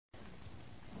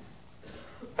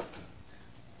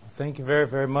Thank you very,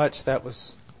 very much. That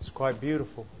was quite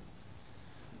beautiful.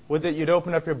 Would that you'd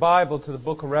open up your Bible to the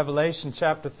book of Revelation,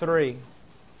 chapter 3.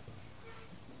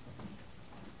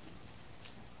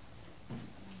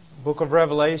 Book of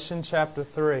Revelation, chapter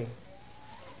 3.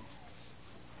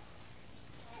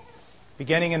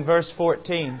 Beginning in verse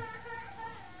 14.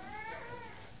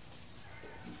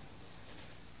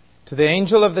 To the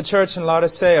angel of the church in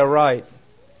Laodicea write,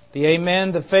 the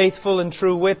Amen, the faithful and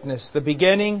true witness, the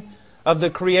beginning of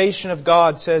the creation of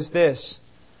God, says this,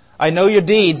 I know your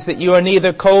deeds, that you are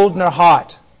neither cold nor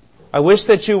hot. I wish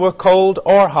that you were cold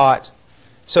or hot.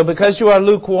 So because you are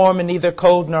lukewarm and neither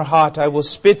cold nor hot, I will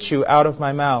spit you out of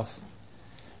my mouth.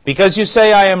 Because you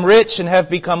say, I am rich and have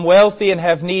become wealthy and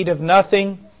have need of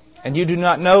nothing, and you do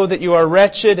not know that you are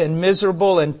wretched and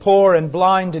miserable and poor and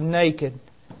blind and naked.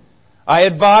 I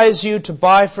advise you to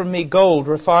buy from me gold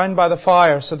refined by the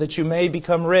fire, so that you may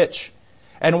become rich,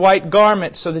 and white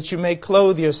garments, so that you may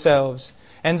clothe yourselves,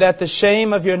 and that the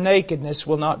shame of your nakedness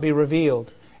will not be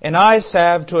revealed, and eye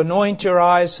salve to anoint your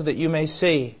eyes, so that you may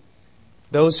see.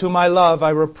 Those whom I love I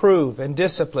reprove and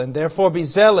discipline. Therefore be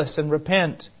zealous and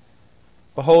repent.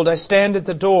 Behold, I stand at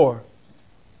the door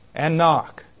and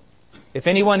knock. If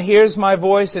anyone hears my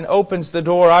voice and opens the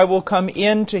door, I will come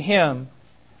in to him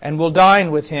and will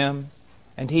dine with him,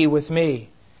 and he with me.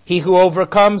 He who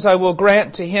overcomes I will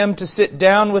grant to him to sit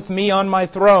down with me on my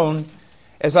throne,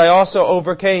 as I also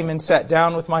overcame and sat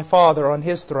down with my Father on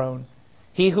His throne.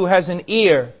 He who has an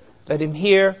ear, let him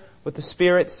hear what the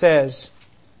Spirit says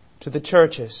to the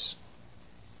churches.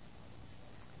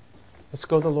 Let's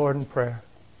go to the Lord in prayer.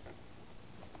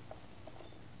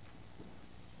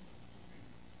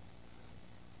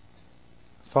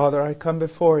 Father, I come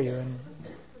before you and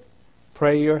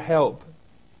pray your help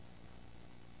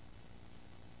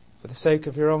for the sake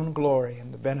of your own glory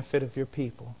and the benefit of your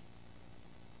people.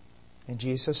 In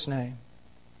Jesus' name,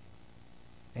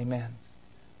 amen.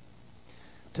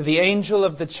 To the angel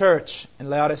of the church in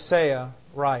Laodicea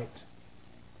write,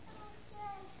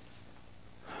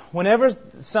 whenever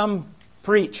some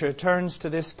preacher turns to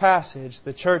this passage,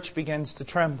 the church begins to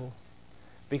tremble,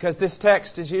 because this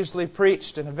text is usually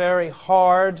preached in a very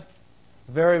hard,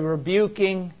 very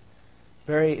rebuking,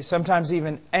 very sometimes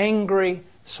even angry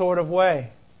sort of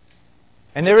way.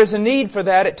 And there is a need for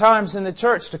that at times in the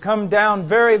church, to come down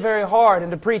very, very hard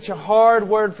and to preach a hard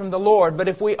word from the Lord. But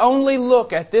if we only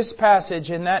look at this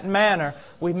passage in that manner,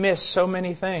 we miss so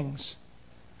many things.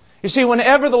 You see,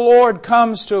 whenever the Lord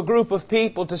comes to a group of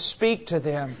people to speak to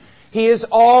them, He is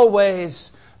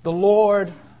always the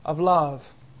Lord of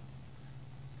love.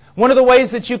 One of the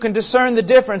ways that you can discern the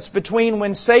difference between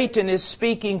when Satan is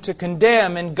speaking to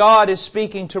condemn and God is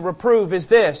speaking to reprove is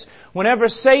this. Whenever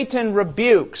Satan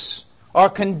rebukes or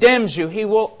condemns you, he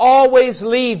will always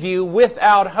leave you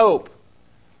without hope.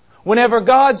 Whenever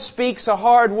God speaks a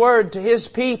hard word to His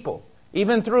people,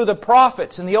 even through the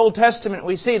prophets in the Old Testament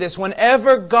we see this,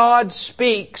 whenever God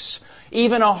speaks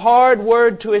even a hard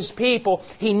word to His people,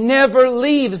 He never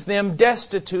leaves them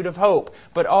destitute of hope,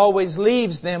 but always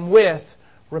leaves them with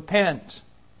repent.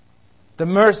 The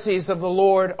mercies of the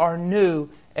Lord are new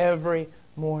every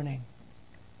morning.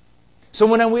 So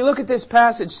when we look at this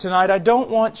passage tonight, I don't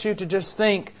want you to just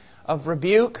think of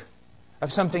rebuke,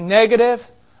 of something negative,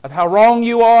 of how wrong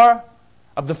you are,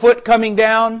 of the foot coming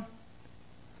down.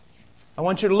 I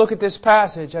want you to look at this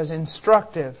passage as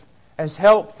instructive, as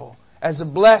helpful, as a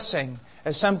blessing,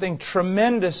 as something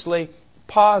tremendously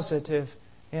positive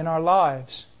in our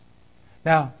lives.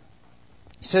 Now,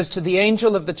 he says, to the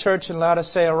angel of the church in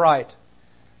Laodicea write.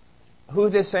 Who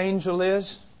this angel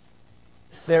is,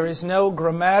 there is no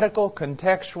grammatical,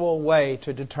 contextual way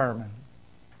to determine.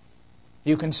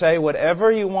 You can say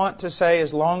whatever you want to say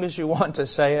as long as you want to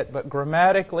say it, but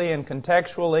grammatically and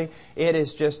contextually, it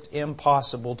is just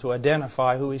impossible to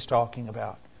identify who he's talking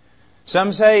about.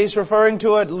 Some say he's referring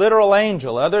to a literal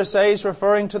angel. Others say he's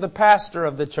referring to the pastor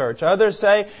of the church. Others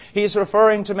say he's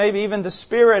referring to maybe even the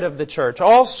spirit of the church.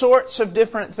 All sorts of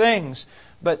different things.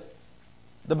 But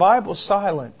the Bible's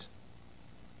silent.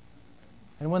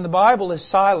 And when the Bible is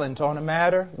silent on a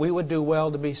matter, we would do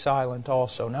well to be silent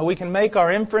also. Now we can make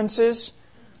our inferences.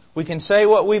 We can say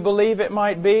what we believe it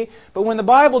might be. But when the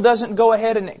Bible doesn't go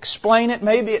ahead and explain it,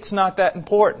 maybe it's not that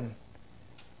important.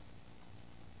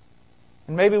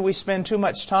 And maybe we spend too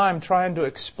much time trying to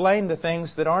explain the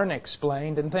things that aren't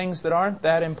explained and things that aren't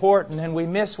that important, and we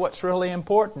miss what's really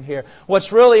important here.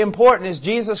 What's really important is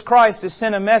Jesus Christ has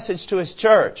sent a message to His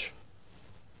church.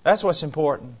 That's what's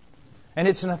important. And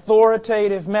it's an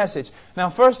authoritative message. Now,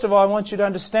 first of all, I want you to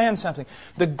understand something.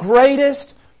 The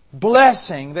greatest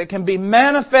blessing that can be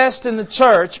manifest in the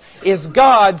church is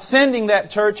God sending that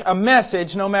church a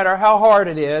message, no matter how hard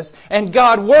it is, and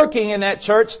God working in that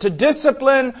church to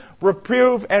discipline,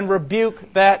 reprove, and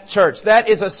rebuke that church. That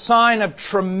is a sign of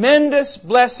tremendous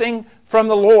blessing from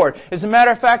the Lord. As a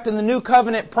matter of fact, in the New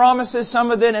Covenant promises,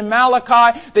 some of it in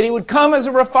Malachi, that He would come as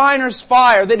a refiner's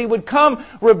fire, that He would come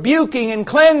rebuking and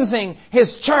cleansing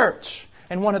His church.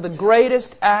 And one of the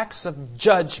greatest acts of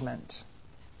judgment,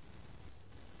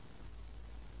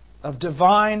 of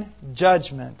divine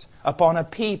judgment upon a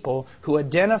people who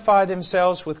identify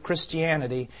themselves with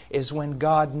Christianity, is when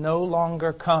God no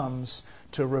longer comes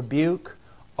to rebuke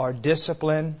or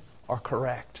discipline or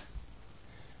correct.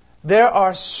 There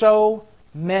are so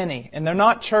many, and they're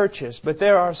not churches, but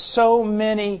there are so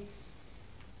many,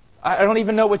 I don't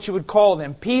even know what you would call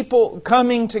them, people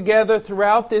coming together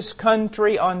throughout this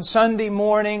country on Sunday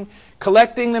morning,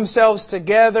 collecting themselves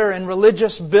together in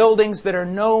religious buildings that are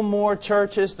no more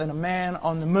churches than a man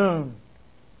on the moon.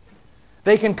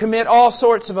 They can commit all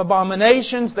sorts of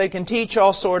abominations. They can teach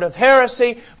all sort of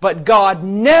heresy. But God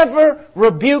never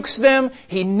rebukes them.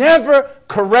 He never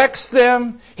corrects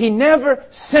them. He never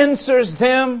censors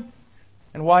them.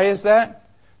 And why is that?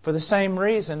 For the same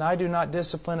reason I do not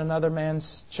discipline another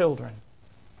man's children.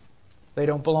 They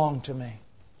don't belong to me.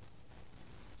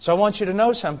 So I want you to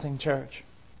know something, church.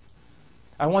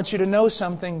 I want you to know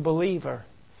something, believer.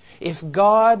 If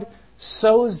God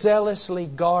so zealously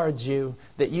guards you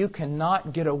that you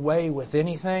cannot get away with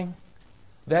anything,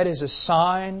 that is a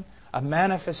sign, a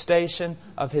manifestation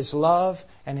of His love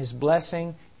and His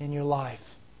blessing in your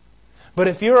life. But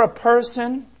if you're a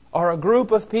person or a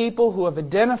group of people who have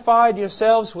identified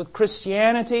yourselves with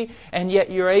Christianity, and yet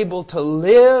you're able to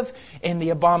live in the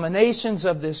abominations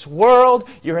of this world,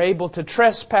 you're able to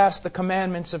trespass the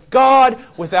commandments of God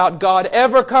without God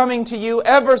ever coming to you,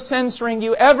 ever censoring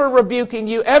you, ever rebuking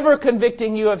you, ever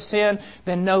convicting you of sin,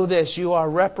 then know this: you are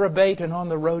reprobate and on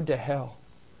the road to hell.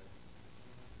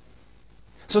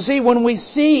 So see, when we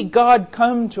see God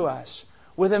come to us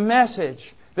with a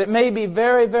message that may be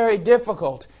very, very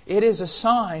difficult, it is a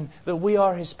sign that we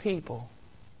are His people.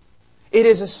 It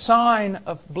is a sign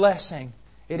of blessing.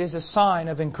 It is a sign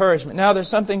of encouragement. Now, there's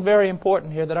something very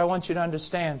important here that I want you to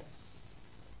understand.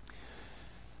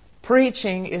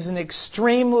 Preaching is an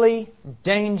extremely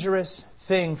dangerous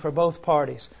thing for both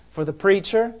parties, for the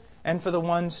preacher and for the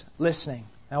ones listening.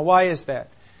 Now, why is that?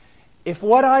 If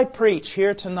what I preach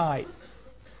here tonight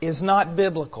is not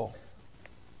biblical,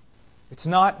 it's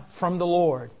not from the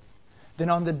Lord, then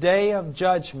on the day of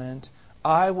judgment,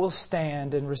 I will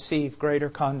stand and receive greater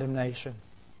condemnation.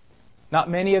 Not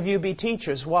many of you be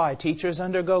teachers. Why? Teachers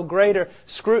undergo greater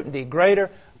scrutiny, greater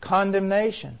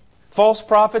condemnation. False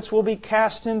prophets will be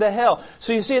cast into hell.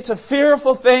 So you see, it's a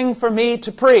fearful thing for me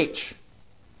to preach.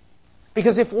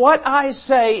 Because if what I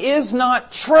say is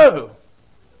not true,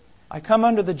 I come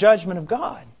under the judgment of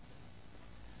God.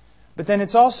 But then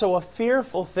it's also a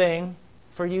fearful thing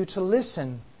for you to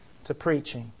listen to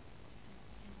preaching.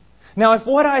 Now, if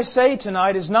what I say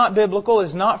tonight is not biblical,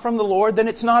 is not from the Lord, then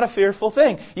it's not a fearful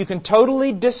thing. You can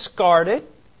totally discard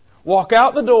it, walk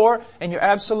out the door, and you're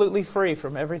absolutely free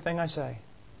from everything I say.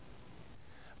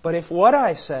 But if what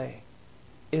I say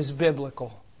is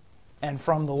biblical and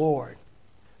from the Lord,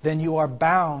 then you are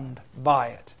bound by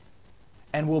it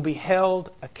and will be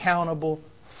held accountable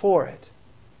for it.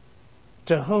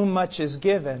 To whom much is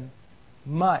given,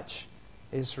 much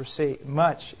is received,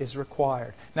 much is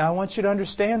required. Now I want you to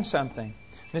understand something.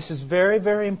 This is very,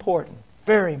 very important.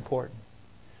 Very important.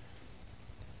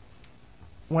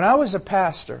 When I was a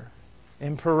pastor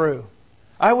in Peru,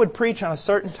 I would preach on a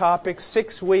certain topic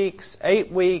 6 weeks,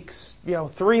 8 weeks,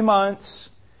 3 months.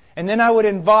 And then I would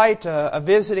invite a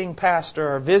visiting pastor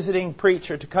or a visiting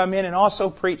preacher to come in and also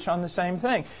preach on the same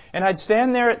thing. And I'd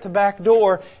stand there at the back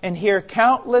door and hear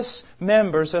countless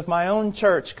members of my own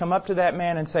church come up to that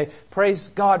man and say, "Praise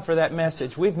God for that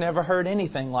message. We've never heard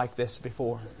anything like this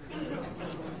before."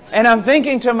 And I'm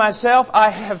thinking to myself, I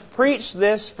have preached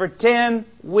this for 10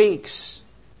 weeks.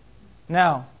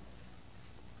 Now,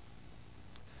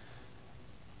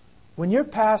 when your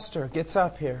pastor gets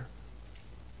up here,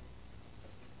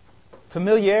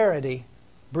 familiarity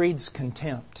breeds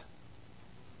contempt.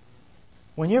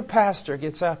 When your pastor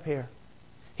gets up here,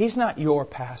 he's not your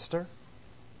pastor.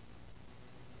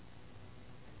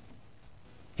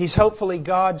 He's hopefully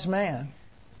God's man.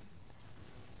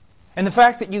 And the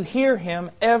fact that you hear him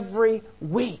every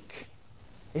week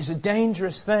is a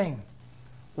dangerous thing.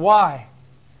 Why?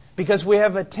 Because we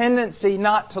have a tendency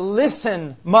not to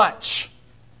listen much.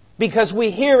 Because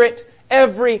we hear it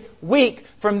every week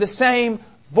from the same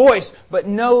voice. But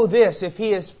know this, if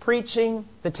he is preaching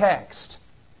the text,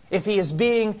 if he is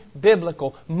being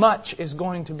biblical, much is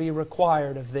going to be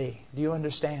required of thee. Do you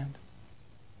understand?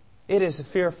 It is a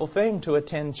fearful thing to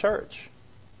attend church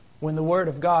when the Word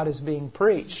of God is being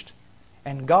preached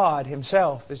and God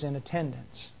Himself is in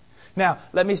attendance. Now,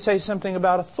 let me say something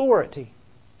about authority,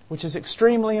 which is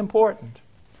extremely important.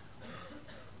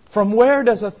 From where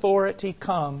does authority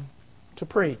come to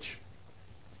preach?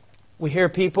 We hear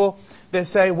people that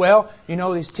say, well, you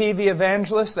know, these TV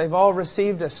evangelists, they've all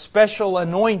received a special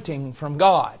anointing from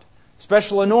God.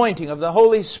 Special anointing of the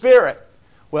Holy Spirit.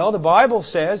 Well, the Bible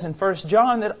says in 1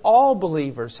 John that all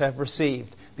believers have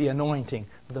received the anointing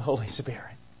of the Holy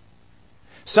Spirit.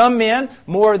 Some men,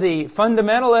 more the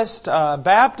fundamentalist,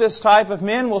 Baptist type of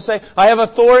men, will say, I have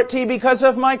authority because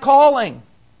of my calling.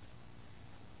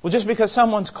 Well, just because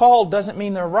someone's called doesn't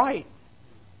mean they're right.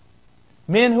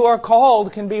 Men who are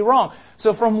called can be wrong.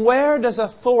 So from where does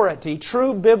authority,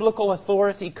 true biblical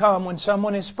authority, come when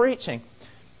someone is preaching?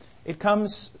 It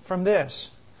comes from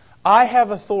this. I have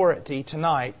authority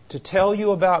tonight to tell you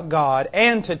about God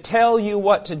and to tell you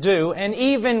what to do and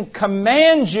even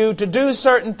command you to do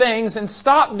certain things and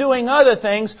stop doing other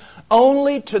things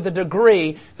only to the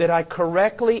degree that I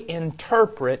correctly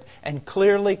interpret and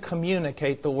clearly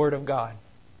communicate the Word of God.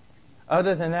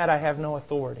 Other than that, I have no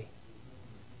authority.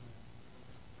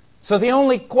 So the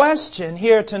only question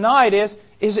here tonight is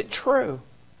it true?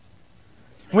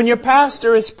 When your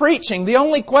pastor is preaching, the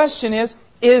only question is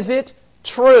it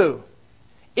true?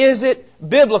 Is it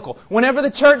biblical? Whenever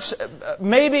the church,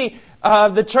 maybe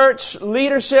the church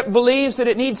leadership believes that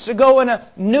it needs to go in a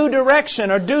new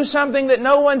direction or do something that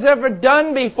no one's ever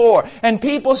done before, and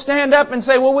people stand up and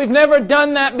say, well, we've never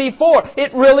done that before.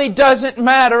 It really doesn't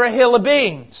matter a hill of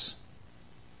beans.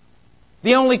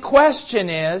 The only question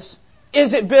is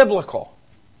it biblical?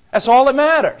 That's all that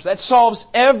matters. That solves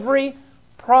every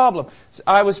problem.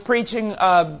 I was preaching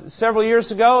several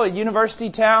years ago at university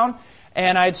town,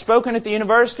 and I had spoken at the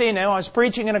university, and now I was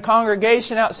preaching in a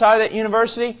congregation outside of that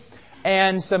university,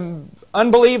 and some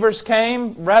unbelievers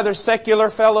came, rather secular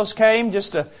fellows came,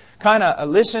 just to kind of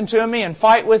listen to me and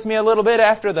fight with me a little bit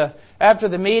after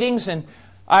the meetings. And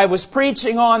I was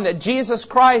preaching on that Jesus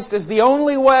Christ is the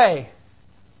only way.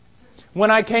 When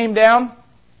I came down,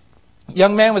 a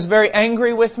young man was very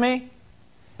angry with me,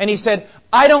 and he said,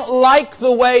 I don't like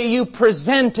the way you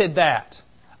presented that.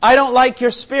 I don't like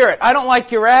your spirit. I don't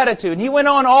like your attitude. And he went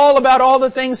on all about all the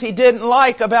things he didn't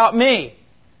like about me.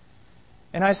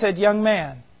 And I said, young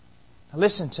man,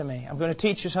 listen to me. I'm going to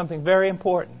teach you something very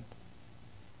important.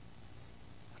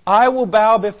 I will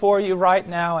bow before you right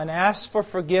now and ask for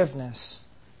forgiveness.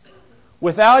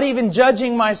 Without even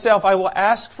judging myself, I will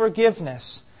ask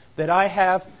forgiveness that I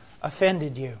have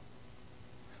offended you.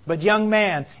 But young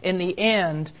man, in the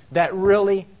end, that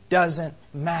really doesn't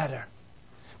matter.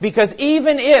 Because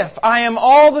even if I am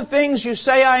all the things you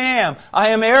say I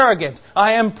am arrogant,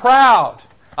 I am proud,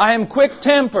 I am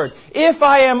quick-tempered. If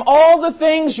I am all the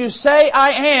things you say I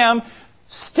am,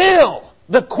 still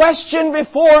the question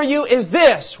before you is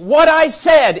this: what I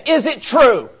said, is it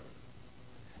true?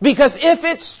 Because if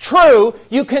it's true,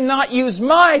 you cannot use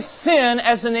my sin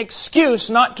as an excuse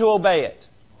not to obey it.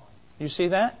 You see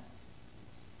that?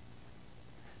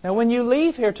 Now, when you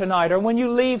leave here tonight, or when you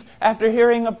leave after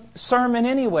hearing a sermon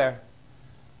anywhere,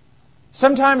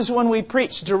 sometimes when we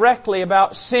preach directly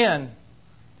about sin,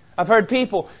 I've heard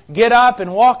people get up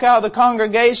and walk out of the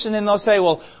congregation and they'll say,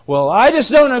 well, I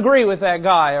just don't agree with that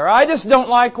guy, or I just don't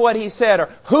like what he said, or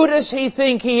who does he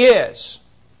think he is?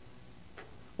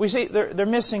 We see, they're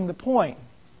missing the point.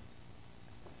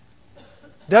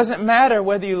 It doesn't matter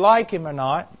whether you like him or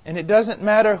not, and it doesn't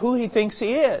matter who he thinks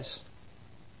he is,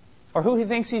 or who he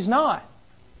thinks he's not.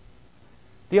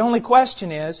 The only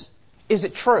question is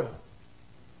it true?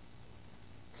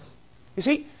 You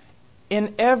see,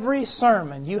 in every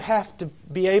sermon, you have to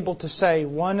be able to say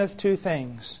one of two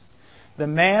things. The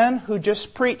man who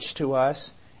just preached to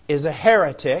us is a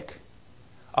heretic,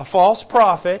 a false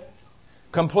prophet,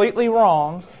 completely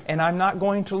wrong, and I'm not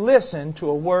going to listen to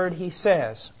a word he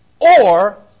says.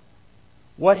 Or,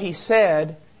 what he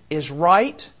said is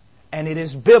right, and it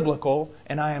is biblical,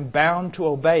 and I am bound to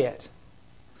obey it.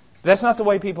 That's not the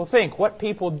way people think. What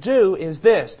people do is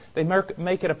this. They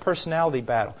make it a personality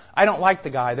battle. I don't like the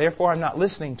guy, therefore I'm not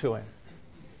listening to him.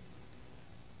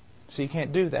 So you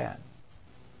can't do that.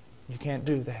 You can't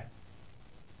do that.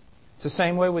 It's the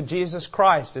same way with Jesus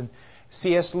Christ and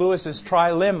C.S. Lewis's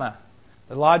trilemma.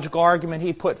 The logical argument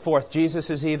he put forth: Jesus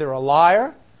is either a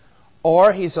liar,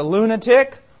 or He's a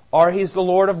lunatic, or He's the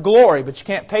Lord of glory, but you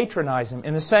can't patronize Him.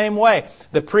 In the same way,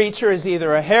 the preacher is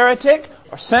either a heretic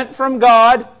or sent from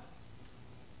God,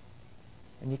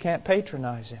 and you can't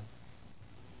patronize him.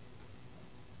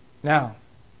 Now,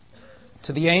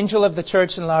 to the angel of the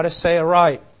church in Laodicea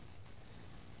write,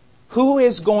 who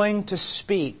is going to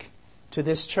speak to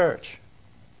this church?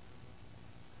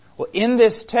 Well, in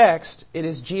this text, it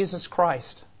is Jesus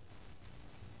Christ.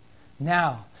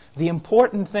 Now, the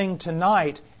important thing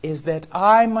tonight is that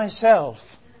I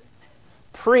myself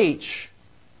preach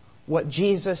what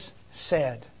Jesus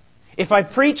said. If I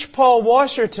preach Paul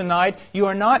Washer tonight, you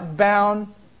are not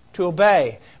bound to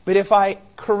obey. But if I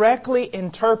correctly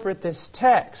interpret this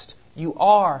text, you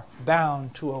are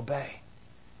bound to obey.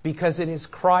 Because it is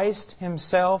Christ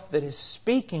Himself that is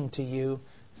speaking to you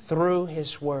through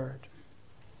His Word.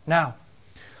 Now,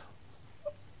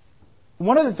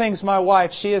 one of the things my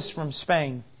wife, she is from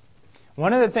Spain.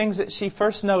 One of the things that she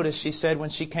first noticed, she said, when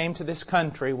she came to this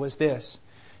country was this.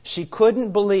 She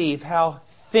couldn't believe how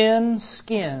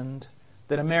thin-skinned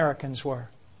that Americans were.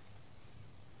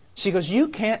 She goes, you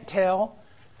can't tell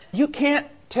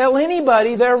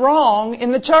anybody they're wrong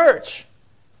in the church.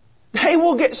 They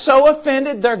will get so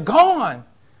offended they're gone.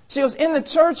 She goes, in the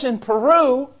church in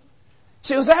Peru,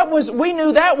 she goes, we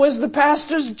knew that was the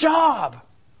pastor's job.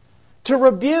 To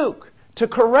rebuke, to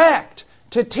correct,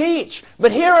 to teach.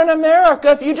 But here in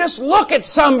America, if you just look at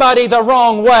somebody the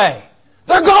wrong way,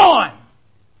 they're gone.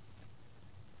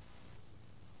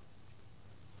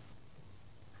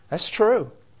 That's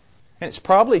true. And it's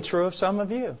probably true of some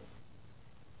of you.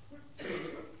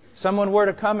 Someone were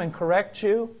to come and correct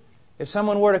you, if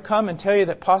someone were to come and tell you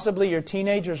that possibly your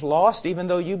teenager's lost, even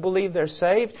though you believe they're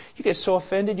saved, you get so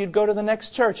offended you'd go to the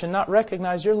next church and not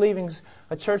recognize you're leaving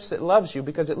a church that loves you,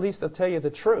 because at least they'll tell you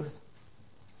the truth.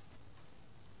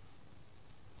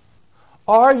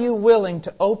 Are you willing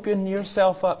to open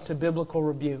yourself up to biblical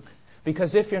rebuke?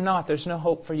 Because if you're not, there's no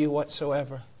hope for you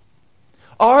whatsoever.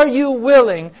 Are you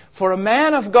willing for a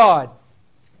man of God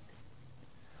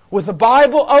with the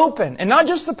Bible open, and not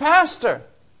just the pastor,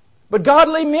 but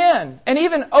godly men, and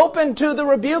even open to the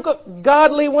rebuke of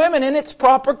godly women in its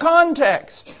proper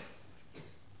context?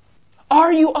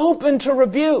 Are you open to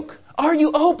rebuke? Are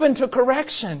you open to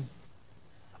correction?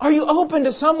 Are you open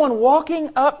to someone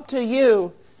walking up to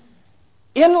you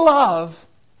in love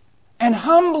and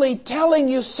humbly telling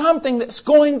you something that's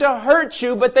going to hurt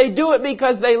you, but they do it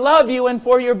because they love you and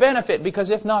for your benefit? Because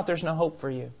if not, there's no hope for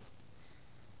you.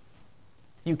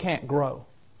 You can't grow.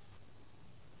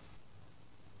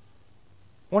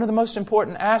 One of the most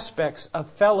important aspects of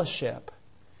fellowship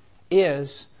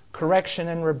is correction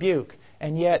and rebuke.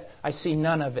 And yet, I see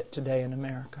none of it today in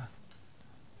America.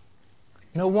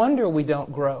 No wonder we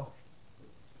don't grow.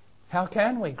 How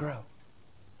can we grow?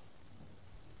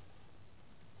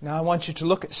 Now I want you to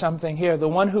look at something here. The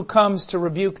one who comes to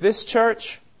rebuke this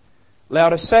church,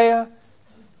 Laodicea,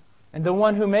 and the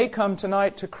one who may come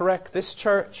tonight to correct this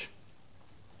church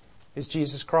is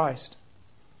Jesus Christ.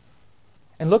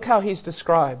 And look how He's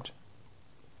described.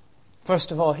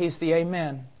 First of all, He's the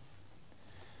Amen.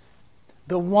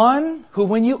 The one who,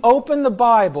 when you open the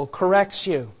Bible, corrects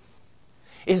you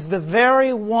is the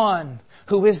very one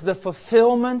who is the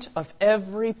fulfillment of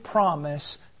every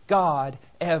promise God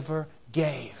ever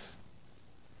gave.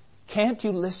 Can't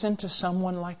you listen to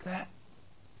someone like that?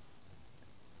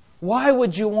 Why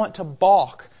would you want to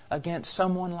balk against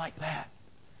someone like that?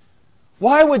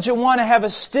 Why would you want to have a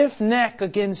stiff neck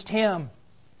against Him?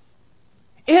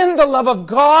 In the love of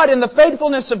God, in the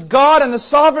faithfulness of God, and the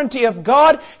sovereignty of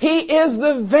God, He is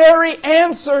the very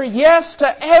answer, yes,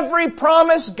 to every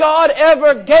promise God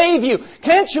ever gave you.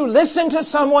 Can't you listen to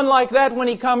someone like that when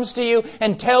he comes to you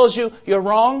and tells you you're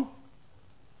wrong?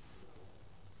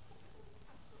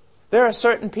 There are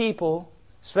certain people,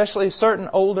 especially certain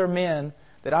older men,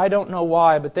 that I don't know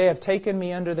why, but they have taken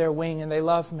me under their wing and they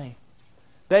love me.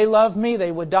 They love me.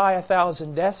 They would die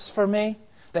 1,000 deaths for me.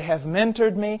 They have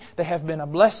mentored me. They have been a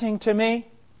blessing to me.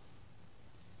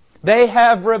 They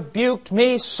have rebuked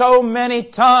me so many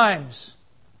times.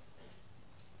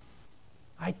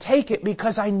 I take it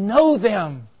because I know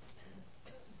them.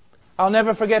 I'll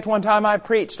never forget one time I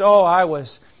preached. I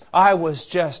was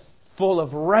just full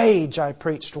of rage. I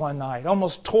preached one night.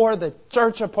 Almost tore the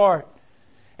church apart.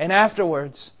 And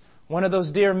afterwards, one of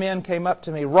those dear men came up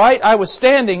to me. I was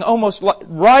standing almost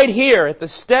right here at the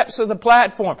steps of the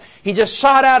platform. He just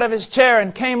shot out of his chair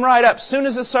and came right up as soon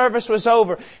as the service was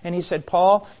over. And he said,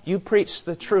 "Paul, you preached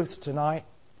the truth tonight.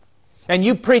 And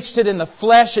you preached it in the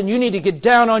flesh, and you need to get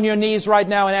down on your knees right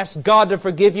now and ask God to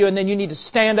forgive you, and then you need to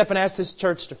stand up and ask this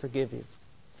church to forgive you."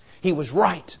 He was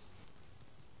right.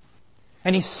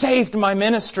 And he saved my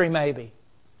ministry maybe.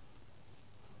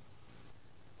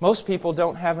 Most people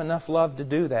don't have enough love to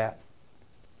do that.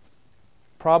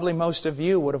 probably most of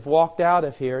you would have walked out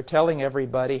of here telling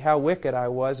everybody how wicked I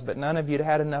was, but none of you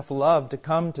had enough love to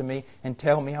come to me and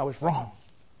tell me I was wrong.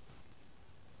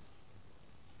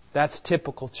 That's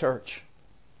typical church.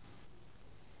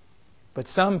 But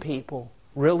some people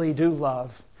really do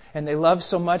love. And they love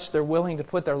so much they're willing to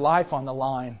put their life on the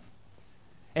line.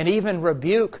 And even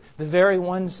rebuke the very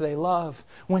ones they love.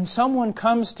 When someone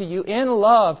comes to you in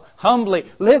love, humbly,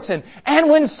 listen. And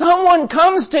when someone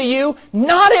comes to you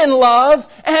not in love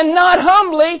and not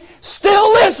humbly,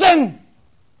 still listen.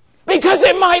 Because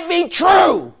it might be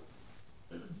true.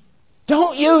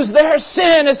 Don't use their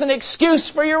sin as an excuse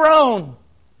for your own.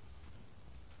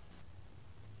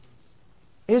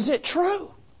 Is it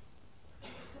true?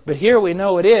 But here we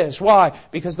know it is. Why?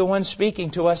 Because the one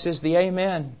speaking to us is the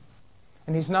Amen.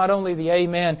 And He's not only the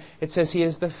Amen, it says He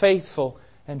is the faithful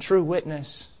and true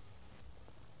witness.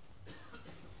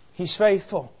 He's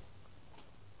faithful.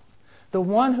 The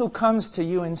one who comes to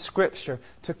you in Scripture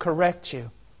to correct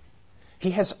you,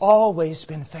 He has always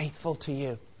been faithful to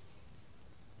you.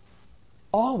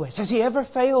 Always. Has He ever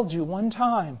failed you one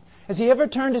time? Has He ever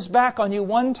turned His back on you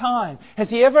one time? Has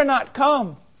He ever not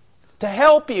come to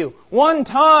help you one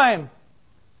time?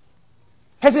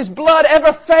 Has His blood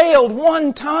ever failed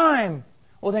one time?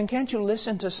 Well, then can't you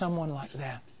listen to someone like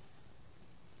that?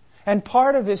 And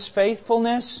part of His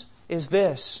faithfulness is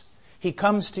this. He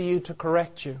comes to you to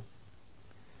correct you.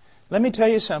 Let me tell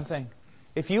you something.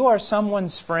 If you are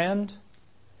someone's friend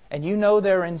and you know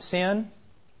they're in sin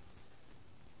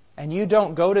and you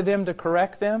don't go to them to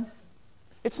correct them,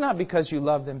 it's not because you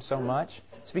love them so much.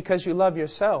 It's because you love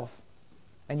yourself.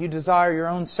 And you desire your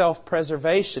own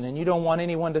self-preservation, and you don't want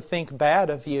anyone to think bad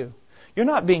of you. You're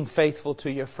not being faithful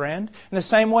to your friend. In the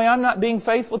same way, I'm not being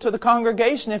faithful to the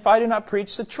congregation if I do not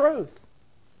preach the truth.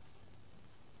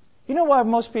 You know why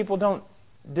most people don't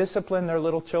discipline their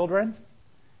little children?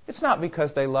 It's not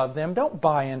because they love them. Don't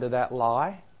buy into that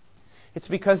lie. It's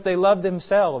because they love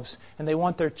themselves, and they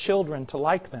want their children to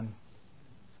like them.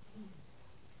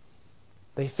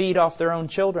 They feed off their own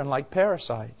children like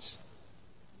parasites.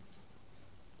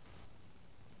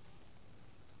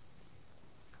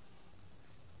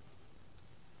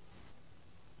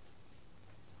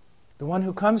 The one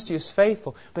who comes to you is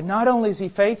faithful. But not only is He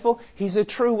faithful, He's a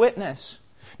true witness.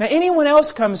 Now, anyone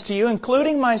else comes to you,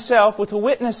 including myself, with a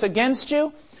witness against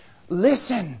you,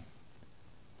 listen.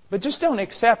 But just don't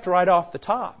accept right off the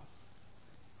top.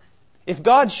 If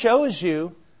God shows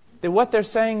you that what they're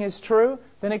saying is true,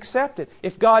 then accept it.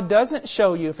 If God doesn't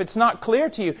show you, if it's not clear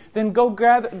to you, then go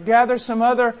gather some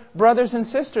other brothers and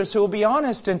sisters who will be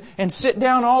honest and sit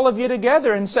down all of you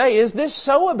together and say, is this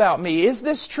so about me? Is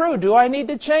this true? Do I need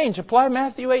to change? Apply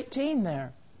Matthew 18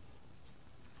 there.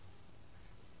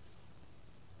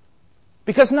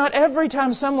 Because not every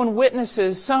time someone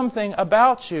witnesses something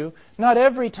about you, not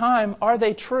every time are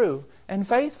they true and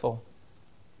faithful.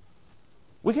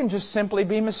 We can just simply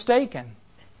be mistaken.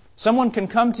 Someone can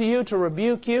come to you to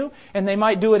rebuke you, and they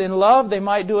might do it in love, they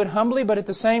might do it humbly, but at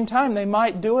the same time they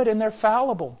might do it and they're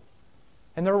fallible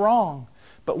and they're wrong.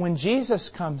 But when Jesus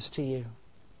comes to you,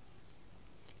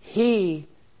 He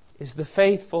is the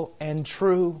faithful and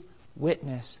true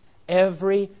witness.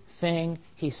 Everything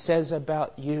He says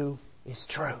about you is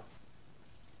true.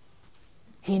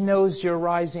 He knows you're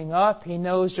rising up. He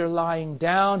knows you're lying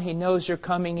down. He knows you're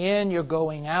coming in, you're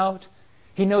going out.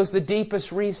 He knows the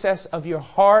deepest recess of your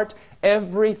heart.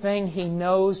 Everything He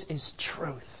knows is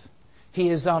truth. He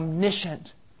is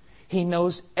omniscient. He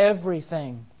knows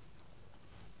everything.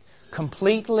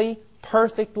 Completely,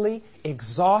 perfectly,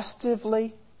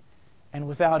 exhaustively, and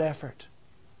without effort.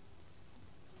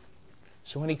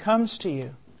 So when He comes to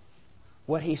you,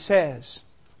 what He says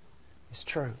is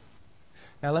true.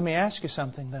 Now let me ask you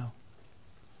something though.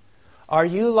 Are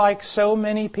you like so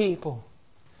many people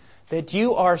that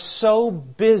you are so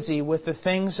busy with the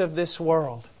things of this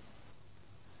world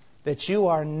that you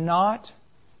are not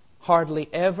hardly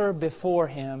ever before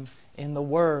Him in the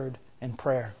Word and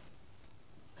prayer?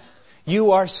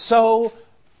 You are so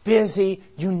busy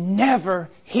you never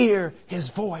hear His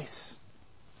voice.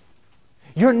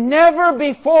 You're never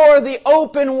before the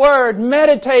open Word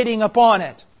meditating upon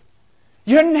it.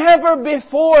 You're never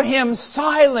before Him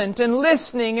silent and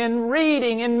listening and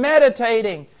reading and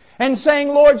meditating and saying,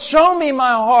 Lord, show me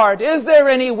my heart. Is there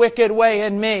any wicked way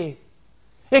in me?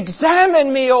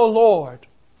 Examine me, O Lord.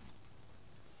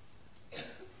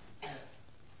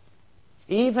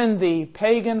 Even the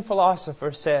pagan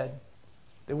philosopher said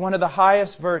that one of the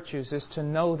highest virtues is to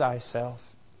know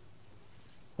thyself.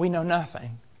 We know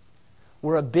nothing.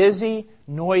 We're a busy,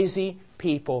 noisy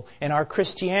people. And our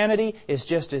Christianity is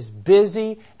just as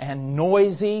busy and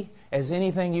noisy as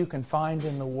anything you can find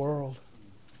in the world.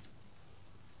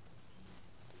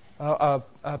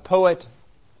 a poet,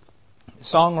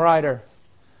 songwriter,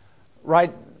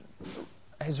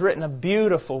 has written a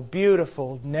beautiful,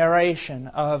 beautiful narration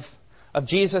of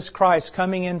Jesus Christ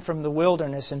coming in from the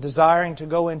wilderness and desiring to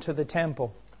go into the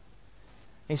temple.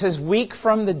 He says, weak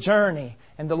from the journey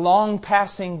and the long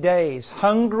passing days,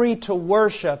 hungry to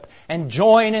worship and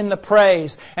join in the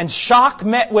praise, and shock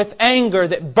met with anger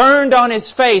that burned on His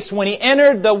face when He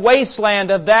entered the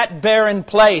wasteland of that barren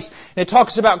place. And it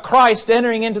talks about Christ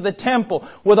entering into the temple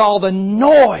with all the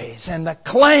noise and the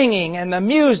clanging and the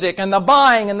music and the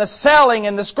buying and the selling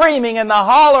and the screaming and the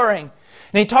hollering.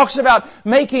 And He talks about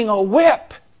making a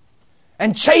whip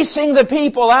and chasing the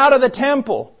people out of the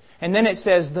temple. And then it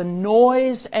says, the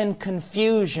noise and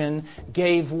confusion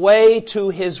gave way to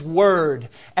His word.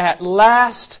 At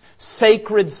last,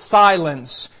 sacred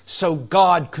silence, so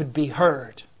God could be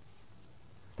heard.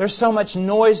 There's so much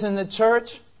noise in the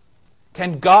church.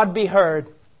 Can God be heard?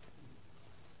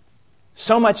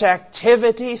 So much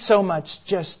activity, so much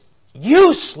just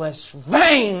useless,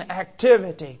 vain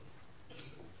activity.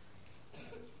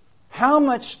 How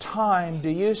much time do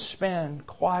you spend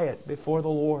quiet before the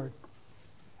Lord?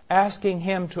 Asking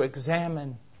Him to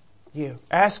examine you.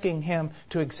 Asking Him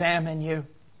to examine you.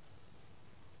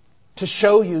 To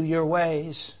show you your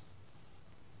ways.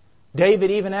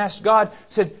 David even asked God,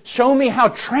 said, show me how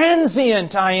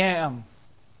transient I am.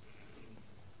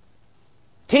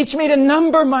 Teach me to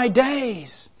number my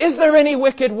days. Is there any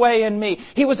wicked way in me?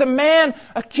 He was a man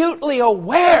acutely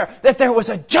aware that there was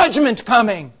a judgment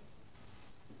coming.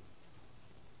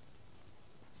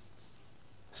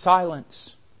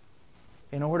 Silence.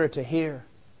 In order to hear.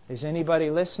 Is anybody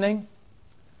listening?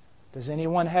 Does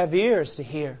anyone have ears to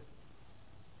hear?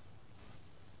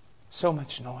 So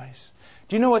much noise.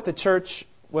 Do you know what the church,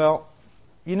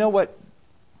 you know what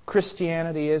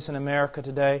Christianity is in America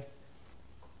today?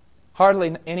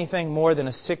 Hardly anything more than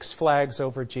a Six Flags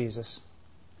over Jesus.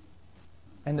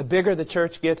 And the bigger the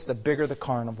church gets, the bigger the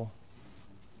carnival.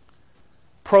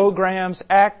 Programs,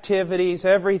 activities,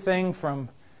 everything from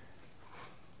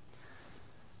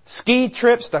ski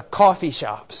trips to coffee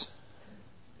shops.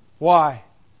 Why?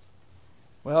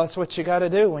 Well, it's what you got to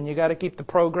do when you got to keep the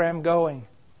program going.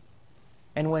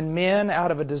 And when men, out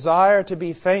of a desire to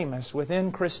be famous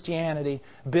within Christianity,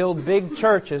 build big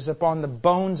churches upon the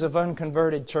bones of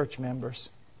unconverted church members.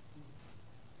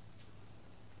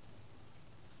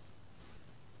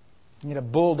 You need a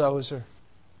bulldozer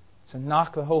to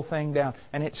knock the whole thing down.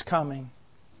 And it's coming.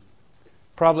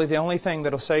 Probably the only thing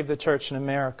that will save the church in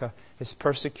America is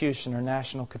persecution or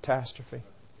national catastrophe.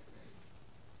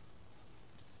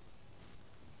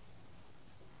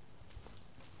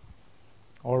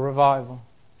 Or revival.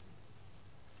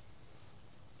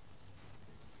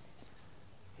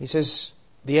 He says,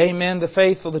 the Amen, the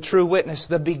faithful, the true witness,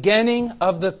 the beginning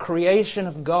of the creation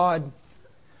of God.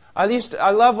 I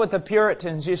love what the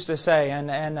Puritans used to say,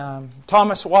 and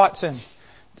Thomas Watson,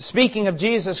 speaking of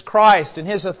Jesus Christ and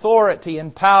His authority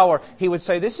and power, he would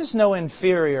say, this is no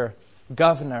inferior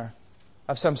governor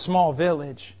of some small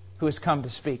village who has come to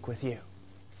speak with you.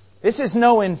 This is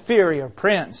no inferior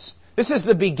prince. This is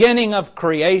the beginning of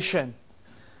creation.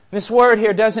 This word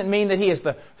here doesn't mean that He is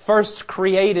the first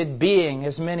created being,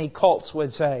 as many cults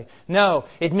would say. No,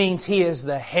 it means He is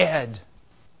the head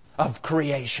of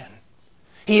creation.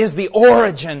 He is the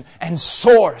origin and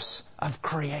source of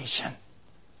creation.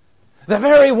 The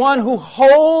very one who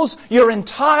holds your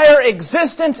entire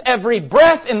existence, every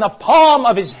breath in the palm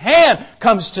of His hand,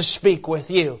 comes to speak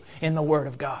with you in the Word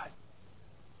of God.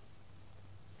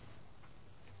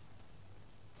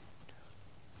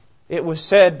 It was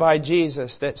said by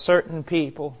Jesus that certain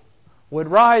people would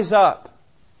rise up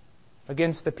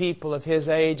against the people of His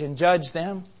age and judge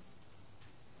them.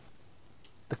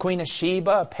 The Queen of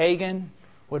Sheba, a pagan,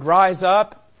 would rise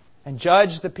up and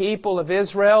judge the people of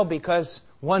Israel because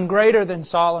one greater than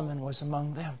Solomon was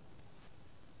among them.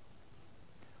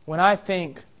 When I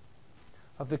think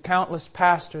of the countless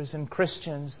pastors and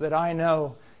Christians that I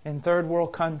know in third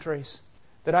world countries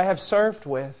that I have served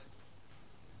with,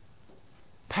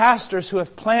 pastors who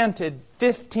have planted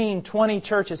 15, 20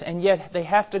 churches, and yet they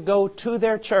have to go to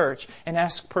their church and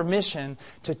ask permission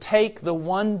to take the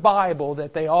one Bible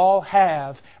that they all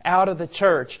have out of the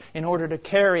church in order to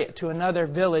carry it to another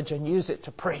village and use it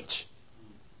to preach.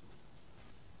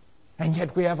 And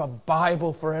yet we have a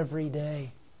Bible for every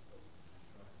day.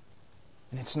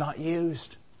 And it's not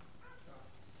used.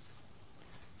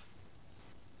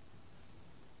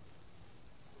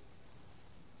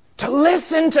 To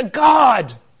listen to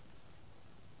God.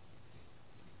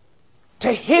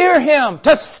 To hear Him.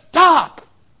 To stop.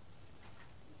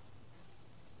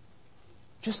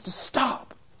 Just to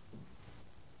stop.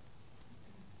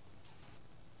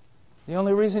 The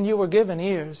only reason you were given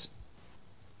ears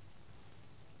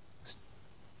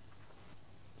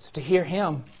is to hear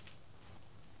Him.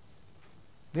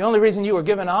 The only reason you were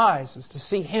given eyes is to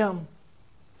see Him.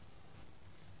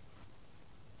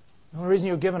 The only reason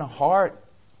you were given a heart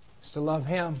is to love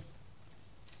Him.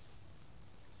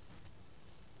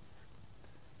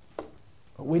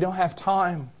 But we don't have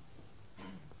time.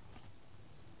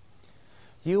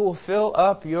 You will fill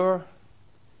up your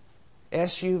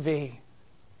SUV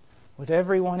with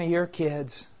every one of your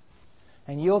kids,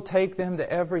 and you'll take them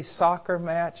to every soccer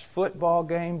match, football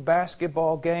game,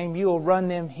 basketball game. You'll run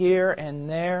them here and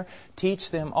there,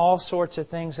 teach them all sorts of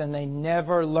things, and they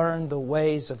never learn the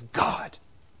ways of God.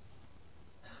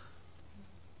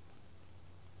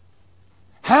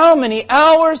 How many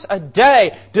hours a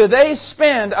day do they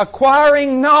spend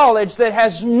acquiring knowledge that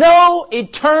has no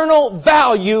eternal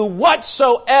value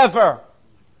whatsoever?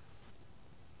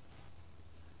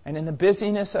 And in the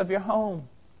busyness of your home,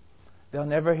 they'll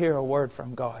never hear a word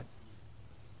from God.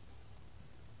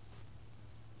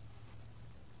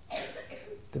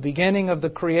 The beginning of the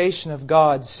creation of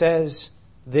God says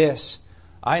this: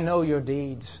 I know your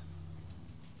deeds.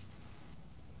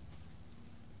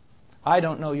 I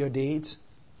don't know your deeds.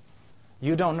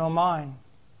 You don't know mine.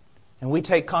 And we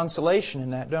take consolation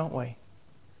in that, don't we?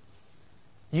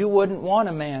 You wouldn't want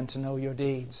a man to know your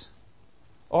deeds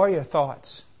or your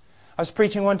thoughts. I was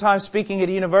preaching one time, speaking at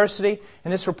a university,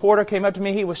 and this reporter came up to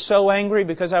me. He was so angry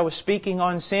because I was speaking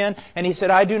on sin. And he said,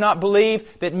 I do not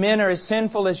believe that men are as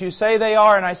sinful as you say they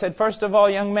are. And I said, first of all,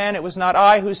 young man, it was not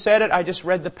I who said it. I just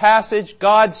read the passage.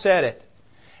 God said it.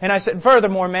 And I said,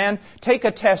 furthermore, man, take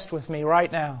a test with me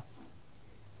right now.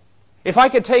 If I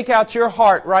could take out your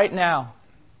heart right now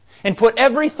and put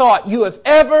every thought you have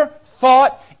ever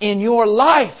thought in your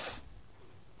life,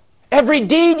 every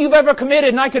deed you've ever committed,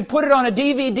 and I could put it on a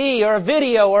DVD or a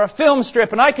video or a film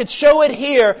strip, and I could show it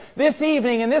here this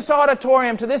evening in this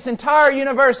auditorium to this entire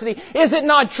university, is it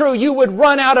not true you would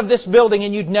run out of this building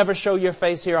and you'd never show your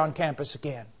face here on campus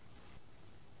again?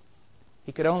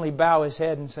 He could only bow his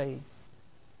head and say,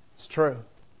 it's true.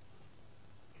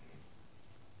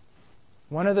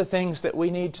 One of the things that we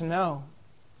need to know,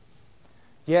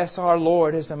 yes, our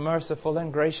Lord is a merciful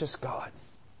and gracious God.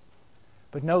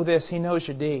 But know this, He knows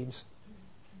your deeds.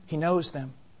 He knows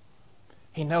them.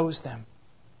 He knows them.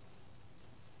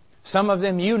 Some of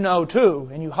them you know too,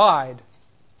 and you hide.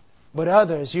 But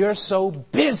others, you're so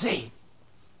busy,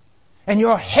 and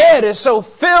your head is so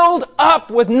filled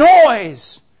up with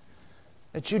noise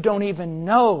that you don't even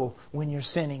know when you're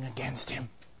sinning against Him.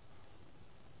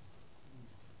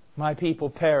 My people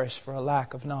perish for a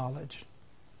lack of knowledge.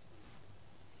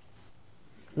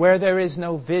 Where there is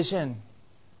no vision,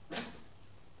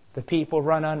 the people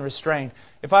run unrestrained.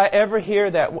 If I ever hear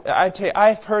that, I tell you,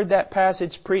 I've heard that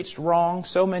passage preached wrong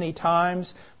so many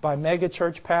times by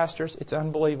megachurch pastors, it's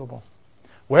unbelievable.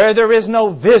 Where there is no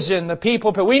vision, the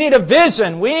people... We need a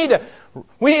vision. We need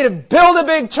to build a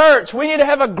big church. We need to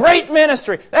have a great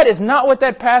ministry. That is not what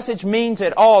that passage means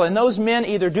at all. And those men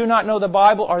either do not know the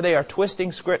Bible or they are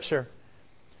twisting Scripture.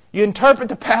 You interpret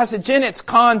the passage in its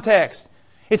context.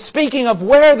 It's speaking of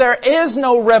where there is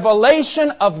no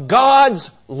revelation of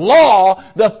God's law,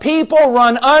 the people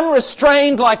run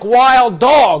unrestrained like wild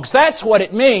dogs. That's what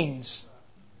it means.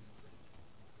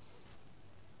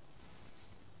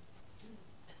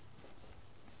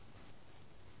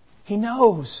 He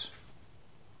knows.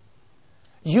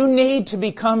 You need to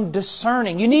become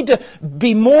discerning. You need to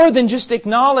be more than just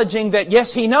acknowledging that,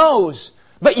 yes, He knows.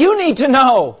 But you need to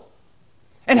know.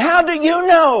 And how do you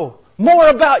know more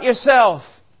about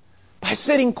yourself? By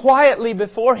sitting quietly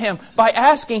before Him, by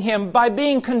asking Him, by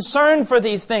being concerned for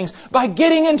these things, by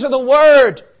getting into the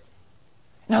Word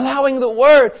and allowing the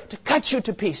Word to cut you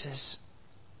to pieces.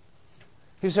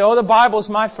 You say, oh, the Bible's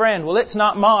my friend. Well, it's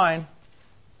not mine.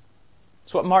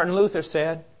 That's what Martin Luther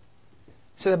said.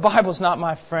 He said, the Bible's not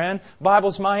my friend. The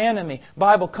Bible's my enemy. The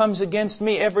Bible comes against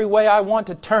me every way I want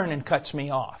to turn and cuts me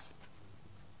off.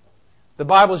 The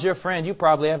Bible's your friend. You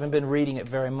probably haven't been reading it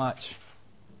very much.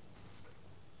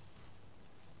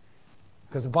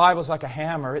 Because the Bible's like a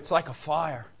hammer. It's like a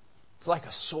fire. It's like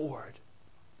a sword.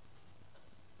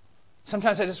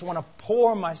 Sometimes I just want to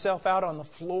pour myself out on the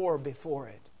floor before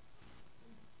it.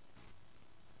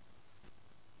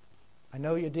 I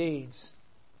know your deeds,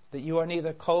 that you are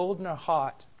neither cold nor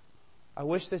hot. I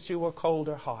wish that you were cold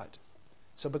or hot.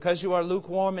 So because you are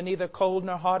lukewarm and neither cold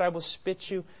nor hot, I will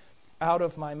spit you out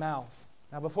of my mouth.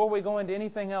 Now before we go into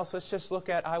anything else, let's just look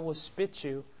at I will spit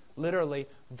you, literally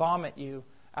vomit you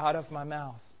out of my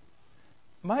mouth.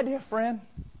 My dear friend,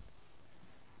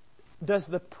 Does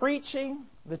the preaching,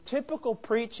 the typical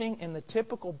preaching in the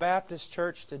typical Baptist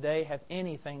church today have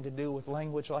anything to do with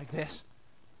language like this?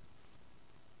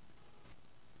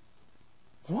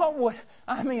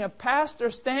 A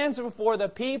pastor stands before the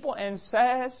people and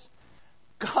says,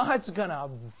 God's going to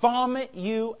vomit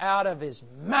you out of His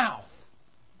mouth.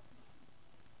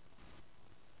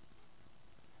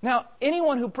 Now,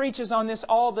 anyone who preaches on this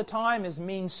all the time is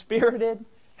mean-spirited,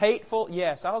 hateful.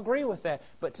 Yes, I'll agree with that.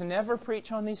 But to never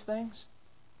preach on these things?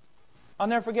 I'll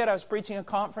never forget, I was preaching a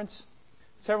conference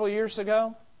several years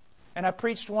ago, and I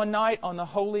preached one night on the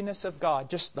holiness of God.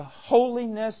 Just the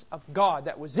holiness of God.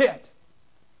 That was it.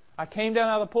 I came down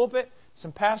out of the pulpit.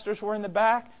 Some pastors were in the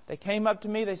back. They came up to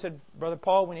me. They said, Brother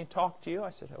Paul, we need to talk to you. I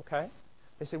said, okay.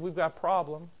 They said, we've got a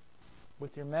problem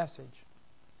with your message.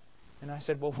 And I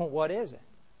said, well, what is it?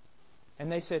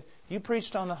 And they said, you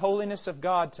preached on the holiness of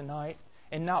God tonight,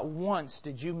 and not once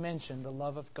did you mention the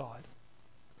love of God.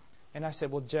 And I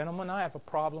said, well, gentlemen, I have a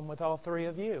problem with all three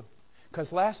of you.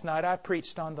 Because last night I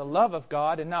preached on the love of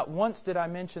God, and not once did I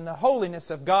mention the holiness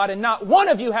of God, and not one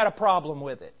of you had a problem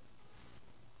with it.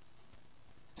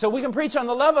 So we can preach on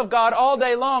the love of God all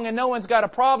day long and no one's got a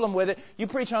problem with it. You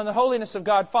preach on the holiness of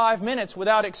God 5 minutes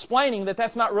without explaining that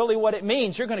that's not really what it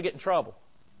means, you're going to get in trouble.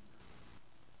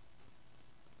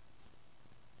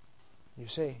 You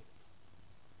see.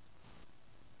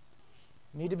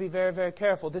 You need to be very, very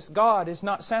careful. This God is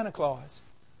not Santa Claus.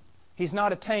 He's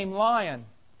not a tame lion.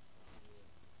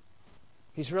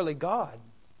 He's really God.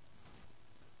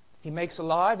 He makes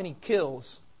alive and He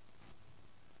kills.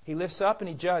 He lifts up and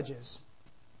He judges.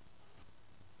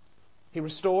 He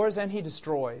restores and He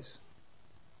destroys.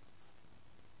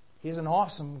 He is an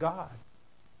awesome God.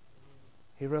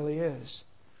 He really is.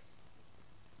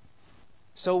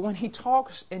 So when He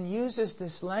talks and uses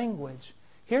this language,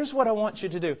 here's what I want you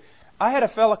to do. I had a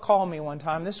fella call me one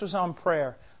time. This was on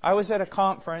prayer. I was at a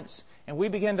conference and we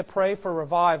began to pray for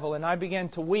revival and I began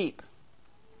to weep.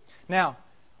 Now,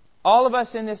 all of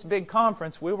us in this big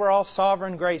conference, we were all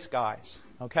sovereign grace guys.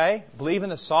 Okay? Believe in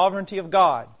the sovereignty of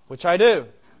God, which I do.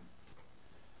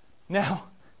 Now,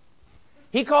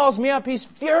 he calls me up. He's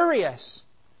furious.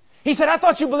 He said, I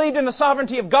thought you believed in the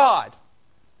sovereignty of God.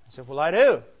 I said, well, I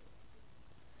do.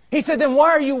 He said, then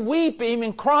why are you weeping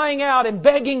and crying out and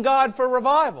begging God for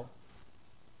revival?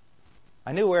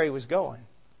 I knew where he was going.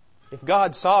 If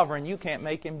God's sovereign, you can't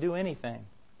make Him do anything,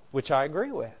 which I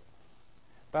agree with.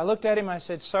 But I looked at him and I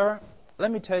said, sir,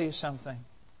 let me tell you something.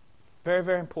 Very,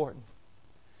 very important.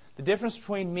 The difference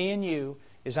between me and you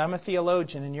is I'm a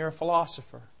theologian and you're a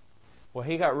philosopher. Well,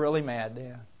 he got really mad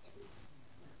then.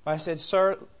 But I said,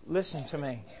 sir, listen to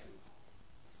me.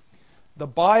 The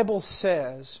Bible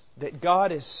says that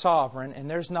God is sovereign and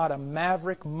there's not a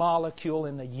maverick molecule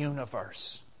in the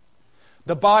universe.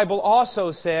 The Bible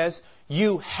also says,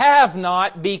 you have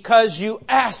not because you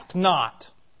ask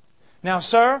not. Now,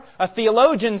 sir, a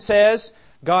theologian says,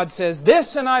 God says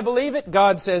this and I believe it.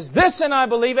 God says this and I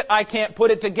believe it. I can't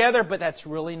put it together, but that's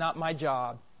really not my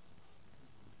job.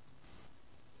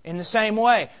 In the same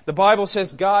way, the Bible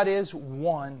says God is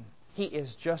one. He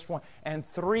is just one. And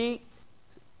 3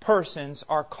 persons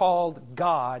are called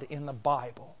God in the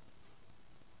Bible.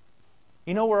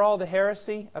 You know where all the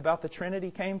heresy about the Trinity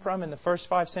came from in the first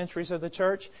 5 centuries of the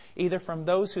church? Either from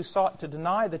those who sought to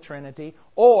deny the Trinity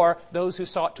or those who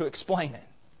sought to explain it.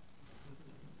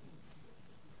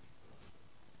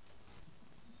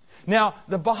 Now,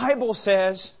 the Bible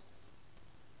says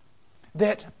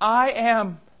that I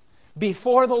am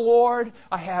before the Lord,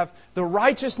 I have the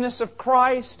righteousness of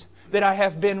Christ, that I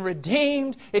have been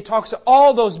redeemed. It talks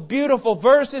all those beautiful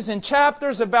verses and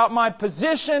chapters about my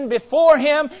position before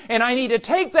Him, and I need to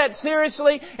take that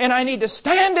seriously, and I need to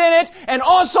stand in it. And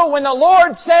also when the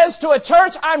Lord says to a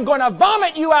church, I'm going to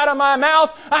vomit you out of my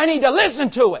mouth, I need to listen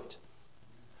to it.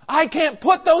 I can't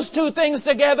put those 2 things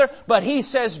together, but He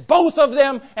says both of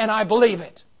them, and I believe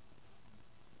it.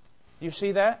 You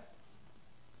see that?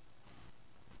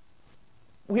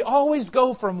 We always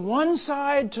go from one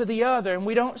side to the other, and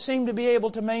we don't seem to be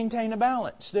able to maintain a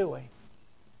balance, do we?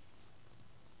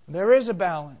 There is a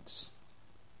balance.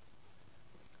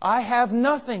 I have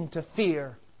nothing to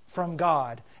fear from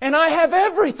God, and I have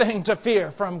everything to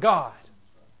fear from God.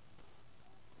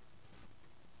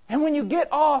 And when you get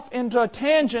off into a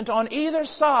tangent on either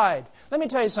side, let me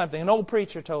tell you something. An old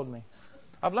preacher told me.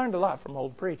 I've learned a lot from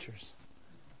old preachers.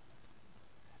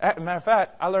 As a matter of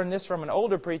fact, I learned this from an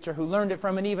older preacher who learned it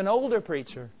from an even older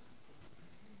preacher.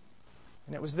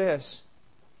 And it was this.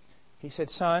 He said,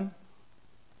 son,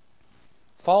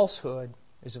 falsehood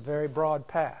is a very broad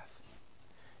path.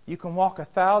 You can walk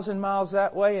 1,000 miles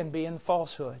that way and be in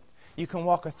falsehood. You can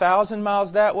walk 1,000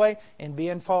 miles that way and be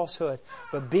in falsehood.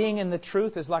 But being in the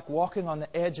truth is like walking on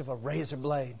the edge of a razor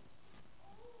blade.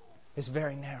 It's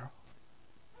very narrow.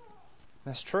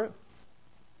 That's true.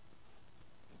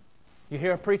 You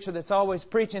hear a preacher that's always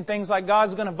preaching things like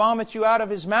God's going to vomit you out of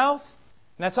His mouth,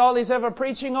 and that's all he's ever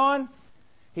preaching on?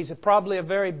 He's probably a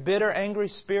very bitter, angry,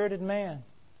 spirited man.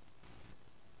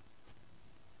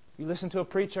 You listen to a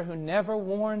preacher who never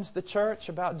warns the church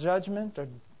about judgment or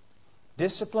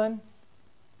discipline,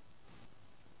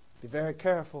 be very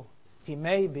careful. He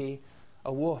may be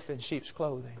a wolf in sheep's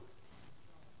clothing.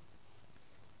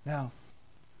 Now,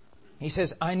 he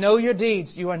says, I know your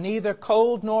deeds. You are neither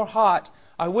cold nor hot.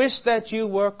 I wish that you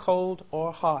were cold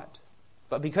or hot.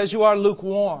 But because you are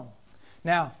lukewarm.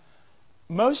 Now,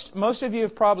 most of you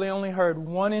have probably only heard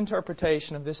one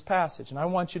interpretation of this passage. And I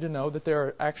want you to know that there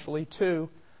are actually two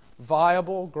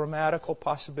viable grammatical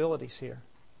possibilities here.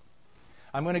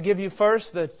 I'm going to give you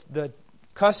first the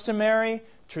customary,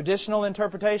 traditional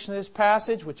interpretation of this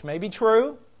passage, which may be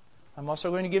true. I'm also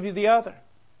going to give you the other.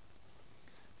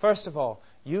 First of all,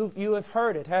 you have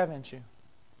heard it, haven't you?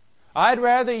 I'd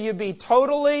rather you be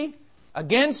totally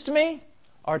against me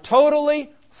or totally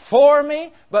for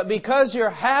me, but because you're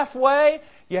halfway,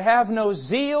 you have no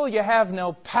zeal, you have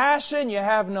no passion, you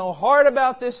have no heart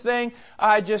about this thing,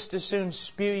 I just as soon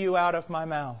spew you out of my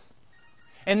mouth.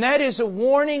 And that is a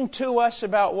warning to us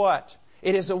about what?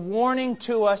 It is a warning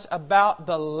to us about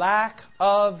the lack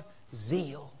of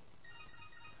zeal.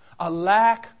 A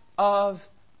lack of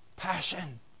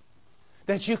passion.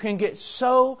 That you can get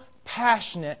so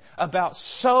passionate about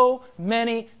so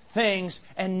many things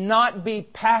and not be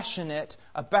passionate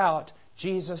about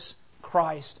Jesus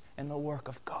Christ and the work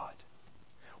of God.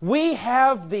 We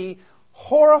have the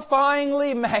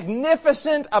horrifyingly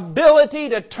magnificent ability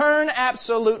to turn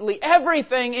absolutely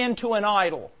everything into an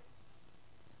idol.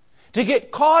 To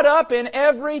get caught up in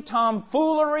every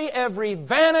tomfoolery, every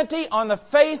vanity on the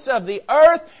face of the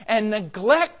earth and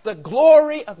neglect the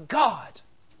glory of God.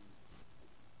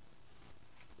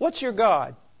 What's your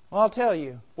God? Well, I'll tell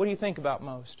you. What do you think about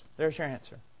most? There's your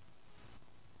answer.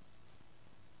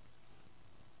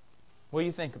 What do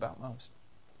you think about most?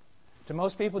 To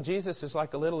most people, Jesus is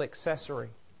like a little accessory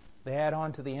they add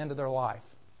on to the end of their life.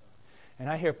 And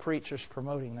I hear preachers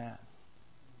promoting that.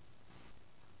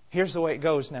 Here's the way it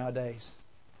goes nowadays.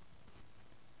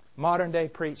 Modern day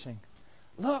preaching.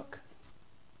 Look,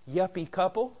 yuppie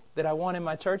couple that I want in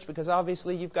my church because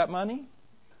obviously you've got money.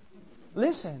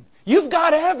 Listen, you've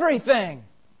got everything.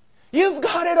 You've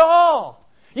got it all.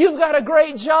 You've got a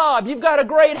great job. You've got a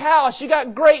great house. You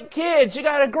got great kids. You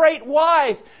got a great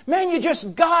wife. Man, you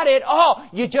just got it all.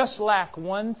 You just lack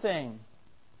one thing.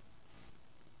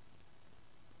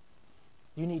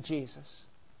 You need Jesus.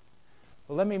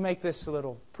 Well, let me make this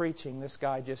little preaching this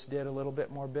guy just did a little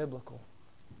bit more biblical.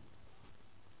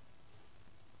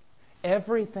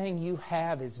 Everything you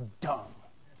have is dung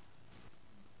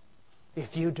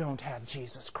if you don't have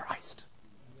Jesus Christ.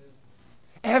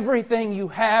 Everything you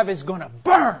have is going to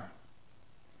burn.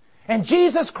 And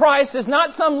Jesus Christ is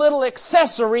not some little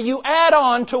accessory you add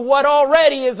on to what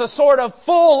already is a sort of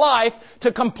full life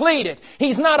to complete it.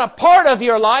 He's not a part of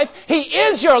your life. He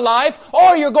is your life,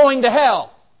 or you're going to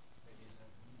hell.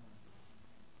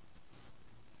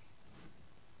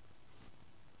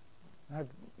 I'm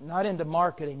not into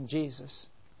marketing Jesus.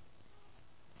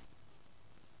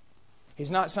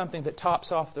 He's not something that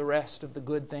tops off the rest of the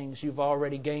good things you've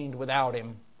already gained without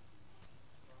Him.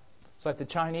 It's like the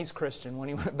Chinese Christian. When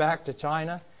he went back to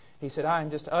China, he said, I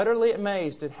am just utterly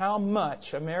amazed at how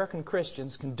much American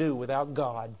Christians can do without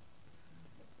God.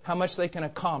 How much they can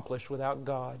accomplish without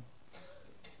God.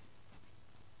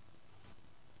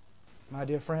 My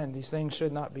dear friend, these things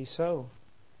should not be so.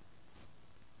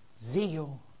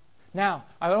 Zeal. Now,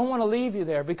 I don't want to leave you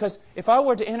there, because if I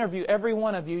were to interview every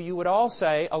one of you, you would all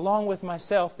say, along with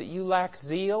myself, that you lack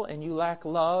zeal and you lack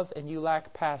love and you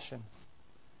lack passion.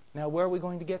 Now, where are we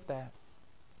going to get that?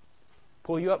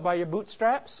 Pull you up by your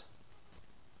bootstraps?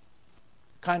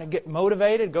 Kind of get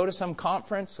motivated, go to some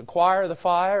conference, acquire the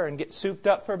fire, and get souped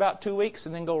up for about 2 weeks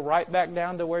and then go right back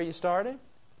down to where you started?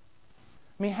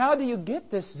 I mean, how do you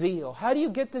get this zeal? How do you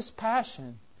get this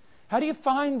passion? How do you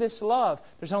find this love?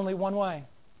 There's only one way.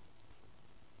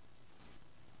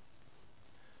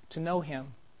 To know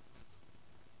Him.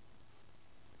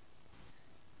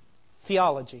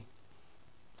 Theology.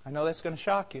 I know that's going to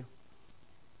shock you.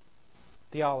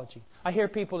 Theology. I hear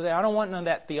people today, I don't want none of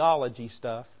that theology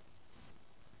stuff.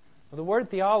 Well, the word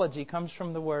theology comes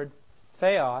from the word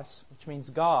theos, which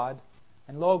means God,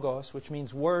 and logos, which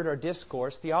means word or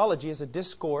discourse. Theology is a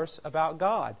discourse about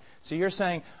God. So you're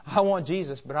saying, I want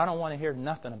Jesus, but I don't want to hear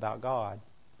nothing about God.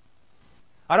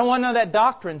 I don't want none of that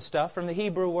doctrine stuff from the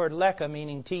Hebrew word leka,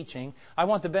 meaning teaching. I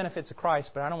want the benefits of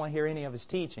Christ, but I don't want to hear any of His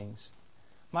teachings.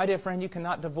 My dear friend, you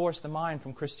cannot divorce the mind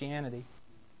from Christianity.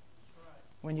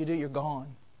 When you do, you're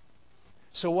gone.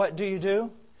 So what do?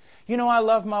 You know, I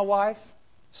love my wife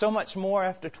so much more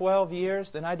after 12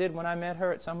 years than I did when I met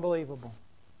her. It's unbelievable.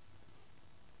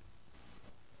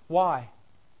 Why?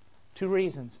 2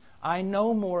 reasons. I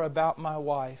know more about my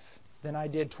wife than I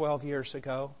did 12 years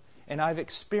ago, and I've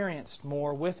experienced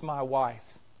more with my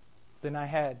wife than I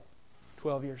had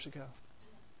 12 years ago.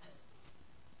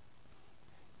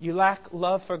 You lack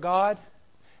love for God?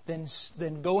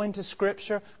 Then go into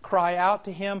Scripture, cry out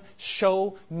to Him,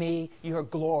 show me your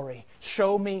glory.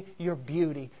 Show me your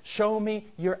beauty. Show me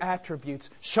your attributes.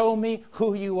 Show me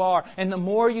who you are. And the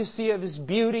more you see of His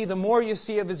beauty, the more you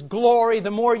see of His glory,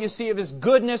 the more you see of His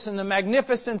goodness and the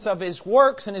magnificence of His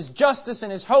works and His justice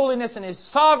and His holiness and His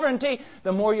sovereignty,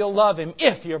 the more you'll love Him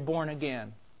if you're born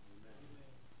again.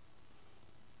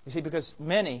 You see, because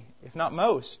many, if not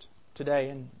most, today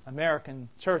in American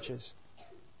churches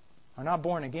are not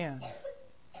born again.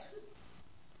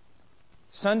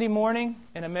 Sunday morning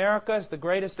in America is the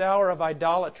greatest hour of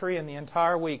idolatry in the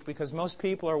entire week because most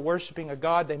people are worshiping a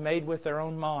God they made with their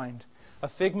own mind, a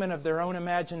figment of their own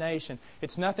imagination.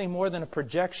 It's nothing more than a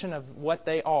projection of what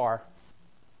they are.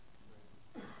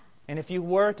 And if you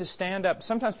were to stand up,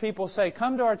 sometimes people say,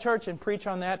 come to our church and preach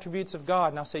on the attributes of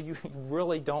God. And I'll say, you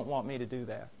really don't want me to do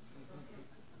that.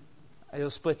 It'll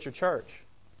split your church.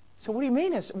 So what do you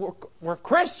mean? We're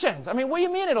Christians. I mean, what do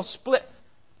you mean it'll split?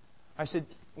 I said,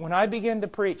 when I begin to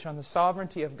preach on the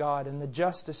sovereignty of God and the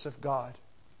justice of God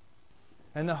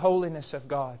and the holiness of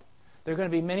God, there are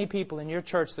going to be many people in your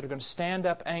church that are going to stand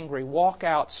up angry, walk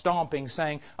out stomping,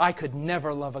 saying, I could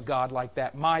never love a God like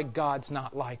that. My God's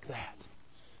not like that.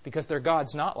 Because their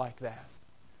God's not like that.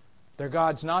 Their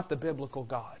God's not the biblical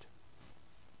God.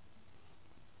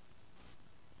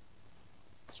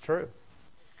 It's true.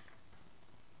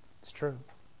 It's true.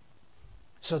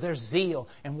 So there's zeal.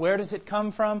 And where does it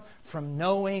come from? From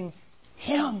knowing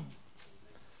Him.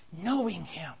 Knowing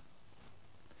Him.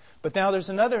 But now there's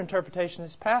another interpretation of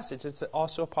this passage. It's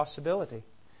also a possibility.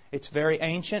 It's very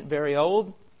ancient, very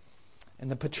old. In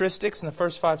the patristics in the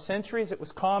first 5 centuries, it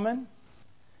was common.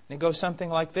 And it goes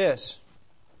something like this.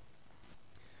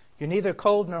 You're neither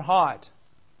cold nor hot.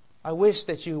 I wish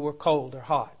that you were cold or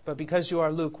hot, but because you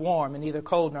are lukewarm and neither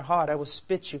cold nor hot, I will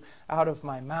spit you out of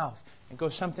my mouth. It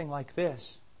goes something like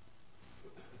this.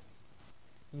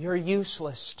 You're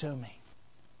useless to me.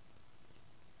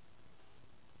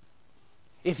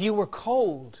 If you were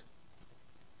cold,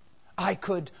 I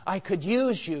could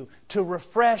use you to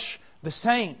refresh the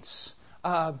saints,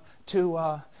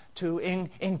 to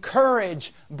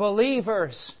encourage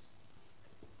believers.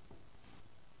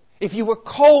 If you were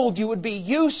cold, you would be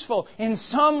useful in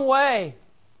some way.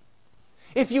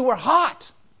 If you were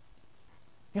hot,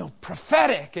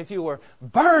 prophetic. If you were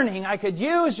burning, I could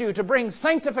use you to bring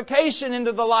sanctification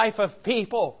into the life of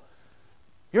people.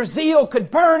 Your zeal could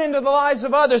burn into the lives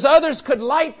of others. Others could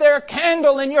light their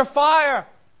candle in your fire.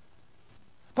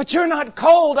 But you're not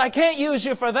cold. I can't use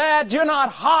you for that. You're not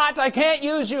hot. I can't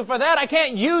use you for that. I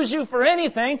can't use you for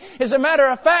anything. As a matter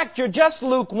of fact, you're just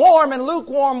lukewarm, and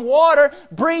lukewarm water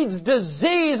breeds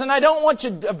disease, and I don't want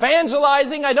you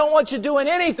evangelizing. I don't want you doing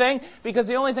anything, because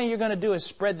the only thing you're going to do is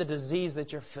spread the disease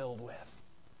that you're filled with.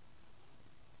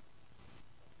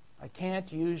 I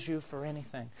can't use you for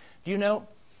anything. Do you know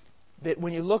that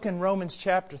when you look in Romans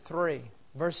chapter 3,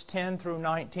 verse 10 through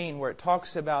 19, where it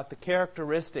talks about the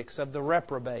characteristics of the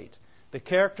reprobate, the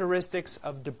characteristics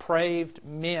of depraved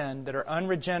men that are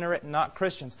unregenerate and not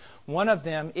Christians, one of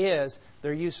them is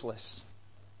they're useless.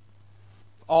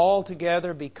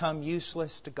 Altogether become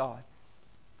useless to God.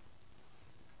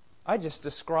 I just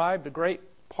described a great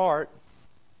part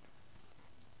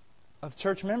of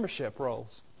church membership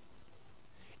roles.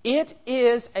 It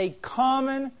is a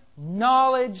common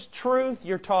knowledge, truth.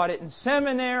 You're taught it in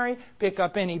seminary. Pick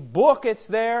up any book, it's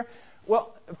there.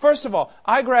 Well, first of all,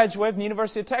 I graduated from the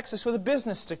University of Texas with a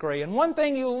business degree. And one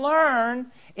thing you learn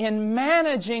in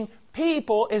managing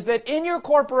people is that in your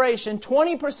corporation,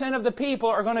 20% of the people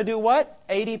are going to do what?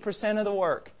 80% of the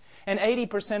work. And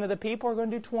 80% of the people are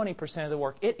going to do 20% of the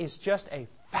work. It is just a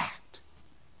fact.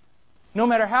 No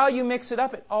matter how you mix it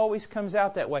up, it always comes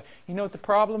out that way. You know what the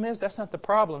problem is? That's not the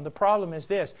problem. The problem is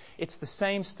this. It's the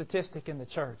same statistic in the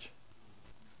church.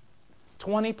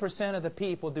 20% of the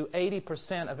people do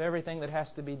 80% of everything that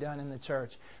has to be done in the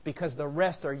church because the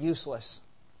rest are useless.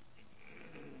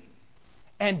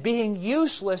 And being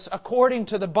useless, according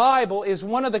to the Bible, is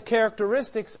one of the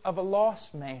characteristics of a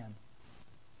lost man.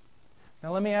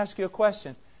 Now let me ask you a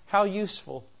question. How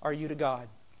useful are you to God?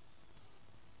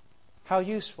 How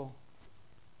useful?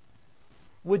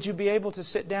 Would you be able to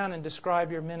sit down and describe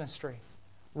your ministry?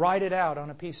 Write it out on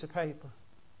a piece of paper.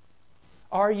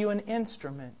 Are you an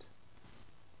instrument?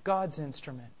 God's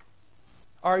instrument.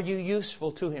 Are you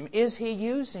useful to Him? Is He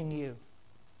using you?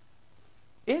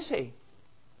 Is He?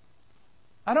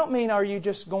 I don't mean are you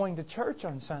just going to church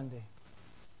on Sunday.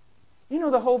 You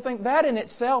know, the whole thing, that in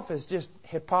itself is just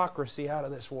hypocrisy out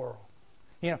of this world.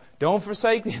 You know, don't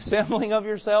forsake the assembling of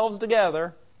yourselves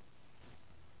together.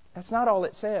 That's not all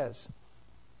it says.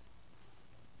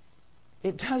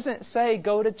 It doesn't say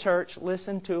go to church,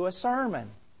 listen to a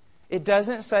sermon. It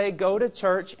doesn't say go to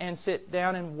church and sit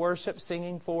down and worship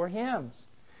singing 4 hymns.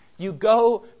 You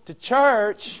go to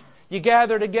church, you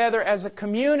gather together as a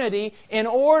community in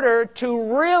order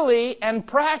to really and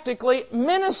practically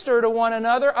minister to one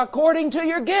another according to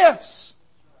your gifts.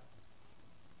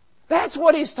 That's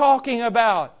what he's talking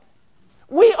about.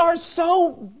 We are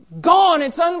so gone,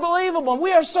 it's unbelievable.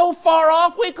 We are so far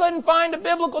off, we couldn't find a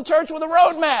biblical church with a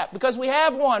roadmap because we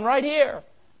have one right here.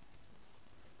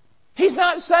 He's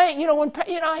not saying,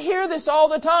 I hear this all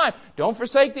the time. Don't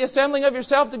forsake the assembling of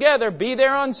yourself together. Be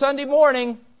there on Sunday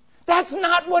morning. That's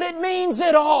not what it means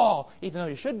at all, even though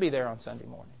you should be there on Sunday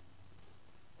morning.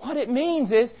 What it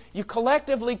means is you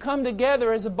collectively come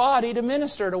together as a body to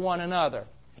minister to one another,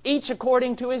 each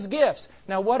according to his gifts.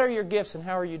 Now, what are your gifts and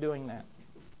how are you doing that?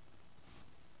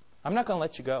 I'm not going to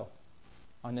let you go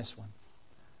on this one.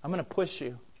 I'm going to push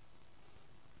you.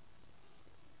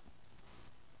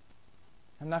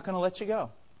 I'm not going to let you go.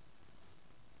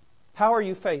 How are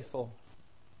you faithful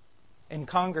in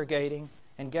congregating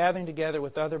and gathering together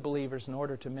with other believers in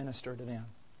order to minister to them?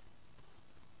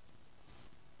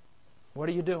 What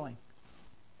are you doing?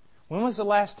 When was the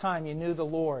last time you knew the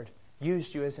Lord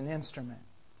used you as an instrument?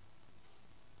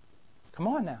 Come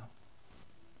on now.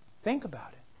 Think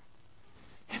about it.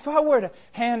 If I were to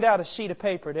hand out a sheet of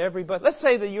paper to everybody, let's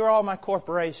say that you're all my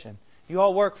corporation. You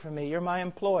all work for me. You're my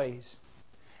employees.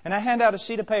 And I hand out a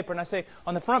sheet of paper and I say,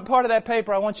 on the front part of that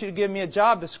paper, I want you to give me a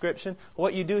job description of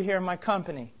what you do here in my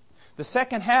company. The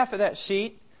second half of that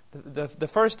sheet, the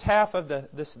first half of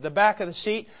the back of the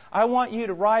sheet, I want you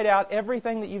to write out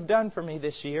everything that you've done for me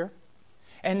this year.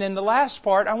 And then the last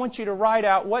part, I want you to write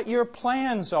out what your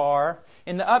plans are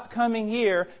in the upcoming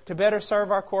year to better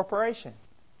serve our corporation.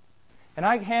 And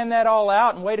I hand that all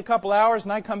out and wait a couple hours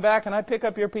and I come back and I pick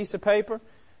up your piece of paper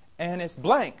and it's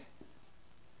blank.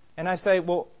 And I say,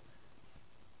 well,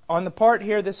 on the part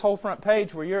here, this whole front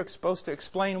page where you're supposed to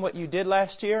explain what you did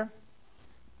last year,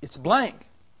 it's blank.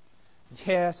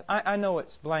 Yes, I know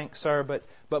it's blank, sir, but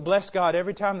bless God,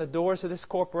 every time the doors of this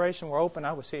corporation were open,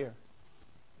 I was here.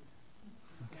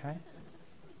 Okay?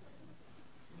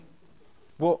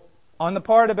 Well, on the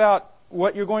part about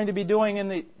what you're going to be doing in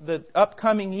the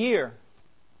upcoming year,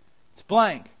 it's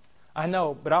blank. I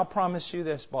know, but I'll promise you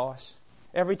this, boss.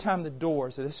 Every time the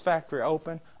doors of this factory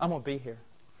open, I'm going to be here.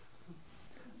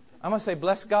 I'm going to say,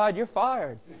 bless God, you're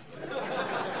fired.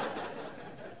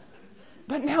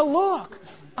 But now look,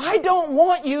 I don't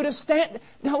want you to stand...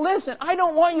 Now listen, I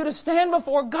don't want you to stand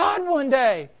before God one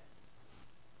day.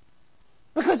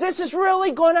 Because this is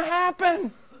really going to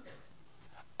happen.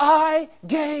 I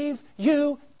gave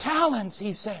you talents,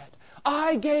 he said.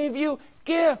 I gave you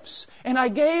gifts, and I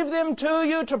gave them to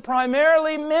you to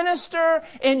primarily minister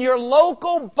in your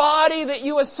local body that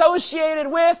you associated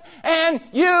with, and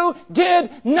you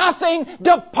did nothing.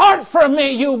 Depart from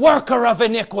me, you worker of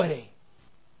iniquity.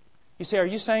 You say, are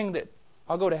you saying that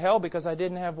I'll go to hell because I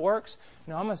didn't have works?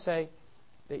 No, I'm going to say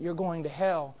that you're going to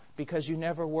hell because you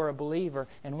never were a believer,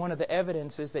 and one of the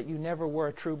evidences that you never were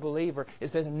a true believer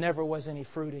is that there never was any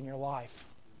fruit in your life.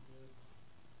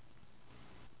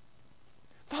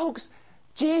 Folks,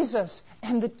 Jesus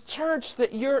and the church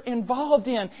that you're involved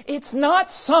in, it's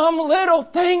not some little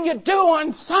thing you do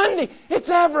on Sunday. It's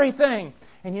everything.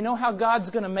 And you know how God's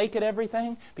going to make it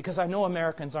everything? Because I know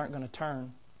Americans aren't going to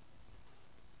turn.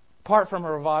 Apart from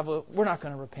a revival, we're not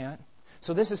going to repent.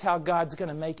 So this is how God's going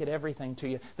to make it everything to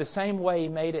you. The same way He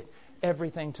made it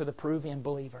everything to the Peruvian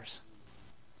believers.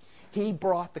 He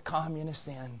brought the communists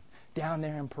in down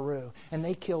there in Peru, and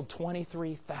they killed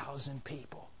 23,000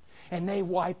 people. And they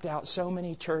wiped out so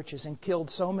many churches and killed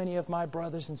so many of my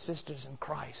brothers and sisters in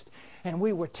Christ. And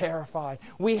we were terrified.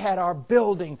 We had our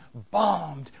building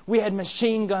bombed. We had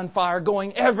machine gun fire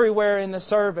going everywhere in the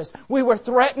service. We were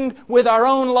threatened with our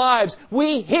own lives.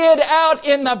 We hid out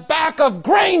in the back of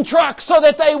grain trucks so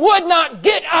that they would not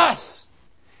get us.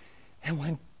 And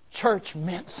when church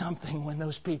meant something when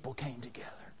those people came together.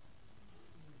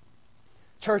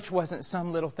 Church wasn't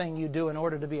some little thing you do in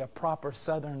order to be a proper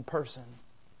Southern person.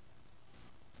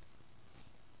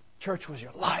 Church was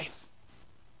your life.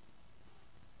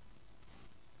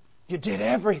 You did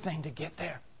everything to get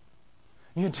there.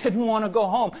 You didn't want to go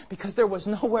home because there was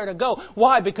nowhere to go.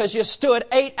 Why? Because you stood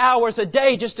 8 hours a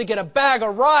day just to get a bag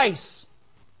of rice.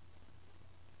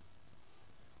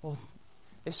 Well,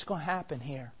 this is going to happen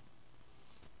here.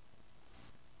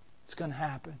 It's going to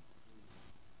happen.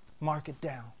 Mark it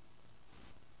down.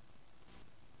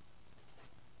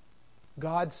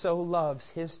 God so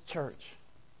loves His church,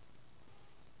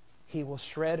 He will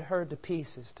shred her to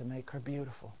pieces to make her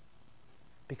beautiful.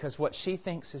 Because what she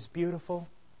thinks is beautiful,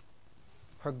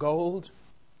 her gold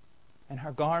and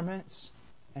her garments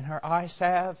and her eye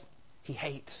salve, He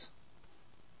hates.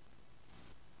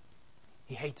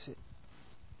 He hates it.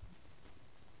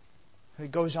 He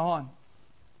goes on.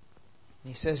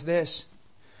 He says this,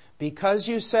 because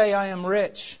you say, I am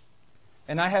rich,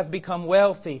 and I have become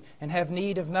wealthy, and have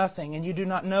need of nothing, and you do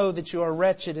not know that you are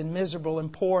wretched and miserable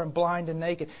and poor and blind and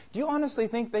naked. Do you honestly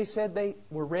think they said they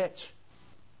were rich?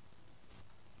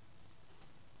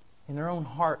 In their own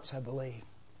hearts, I believe.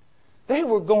 They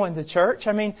were going to church.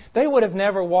 I mean, they would have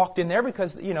never walked in there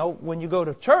because, when you go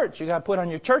to church, you got to put on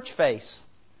your church face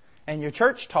and your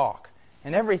church talk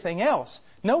and everything else.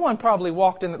 No one probably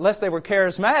walked in, unless they were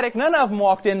charismatic, none of them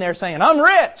walked in there saying, I'm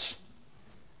rich.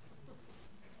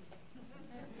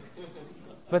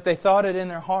 But they thought it in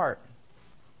their heart.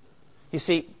 You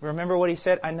see, remember what He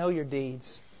said? I know your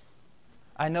deeds.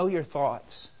 I know your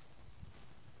thoughts.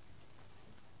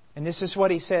 And this is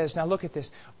what He says. Now look at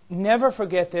this. Never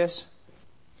forget this.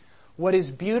 What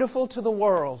is beautiful to the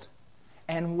world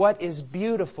and what is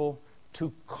beautiful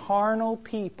to carnal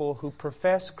people who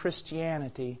profess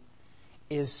Christianity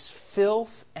is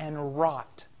filth and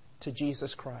rot to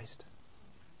Jesus Christ.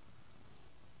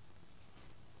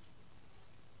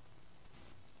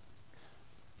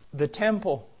 The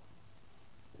temple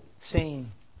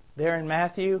scene there in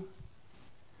Matthew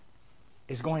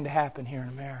is going to happen here in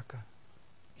America.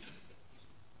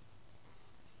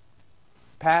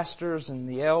 Pastors and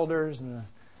the elders and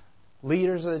the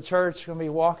leaders of the church are going to be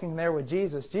walking there with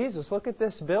Jesus. Jesus, look at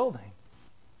this building.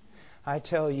 I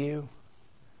tell you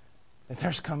that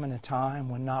there's coming a time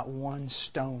when not one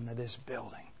stone of this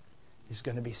building is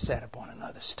going to be set upon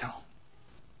another stone.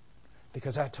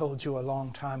 Because I told you a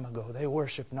long time ago, they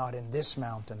worship not in this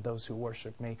mountain, those who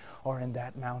worship me, or in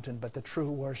that mountain, but the true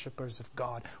worshipers of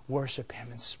God worship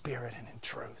Him in spirit and in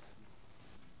truth.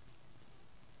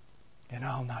 And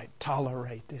I'll not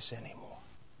tolerate this anymore.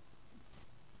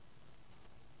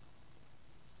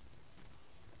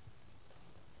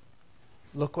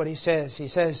 Look what He says. He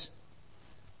says,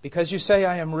 because you say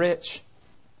I am rich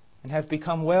and have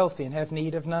become wealthy and have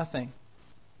need of nothing.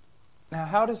 Now,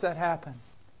 how does that happen?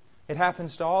 It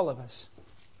happens to all of us.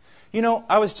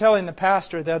 I was telling the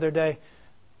pastor the other day,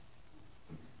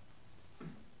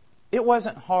 it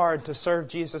wasn't hard to serve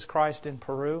Jesus Christ in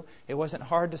Peru. It wasn't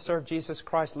hard to serve Jesus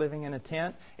Christ living in a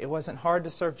tent. It wasn't hard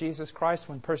to serve Jesus Christ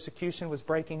when persecution was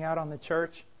breaking out on the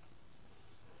church.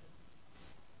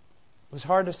 It was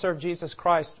hard to serve Jesus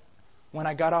Christ when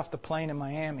I got off the plane in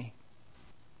Miami.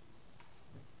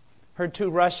 Heard 2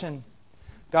 Russian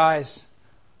guys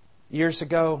years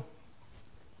ago.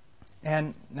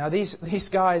 And now these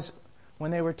guys,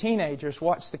 when they were teenagers,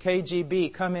 watched the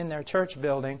KGB come in their church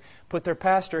building, put their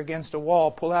pastor against a wall,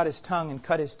 pull out his tongue and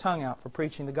cut his tongue out for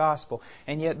preaching the gospel.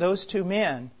 And yet those 2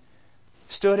 men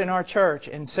stood in our church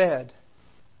and said,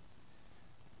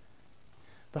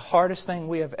 the hardest thing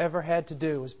we have ever had to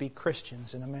do was be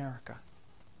Christians in America.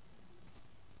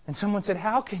 And someone said,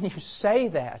 how can you say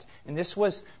that? And this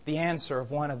was the answer of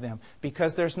one of them.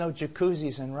 Because there's no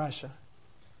jacuzzis in Russia.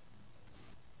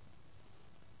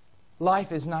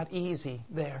 Life is not easy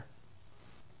there.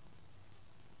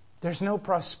 There's no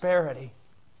prosperity.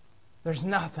 There's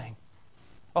nothing.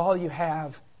 All you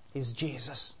have is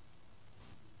Jesus.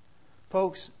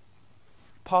 Folks,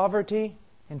 poverty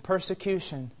and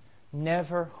persecution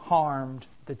never harmed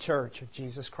the church of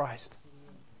Jesus Christ.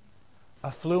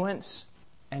 Affluence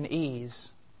and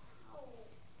ease.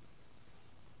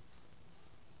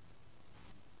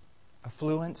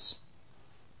 Affluence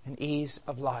and ease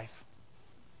of life.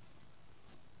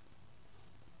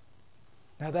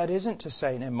 Now that isn't to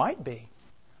say, and it might be.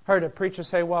 I heard a preacher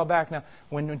say a while back, now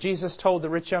when Jesus told the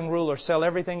rich young ruler, sell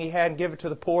everything he had and give it to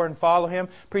the poor and follow Him,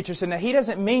 preacher said, now He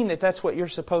doesn't mean that that's what you're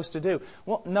supposed to do.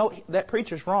 Well, no, that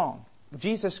preacher's wrong.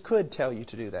 Jesus could tell you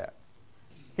to do that.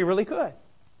 He really could.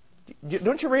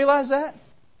 Don't you realize that?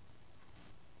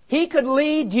 He could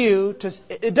lead you to...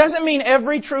 It doesn't mean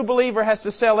every true believer has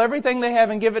to sell everything they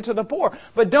have and give it to the poor.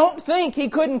 But don't think He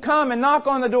couldn't come and knock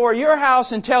on the door of your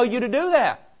house and tell you to do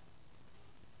that.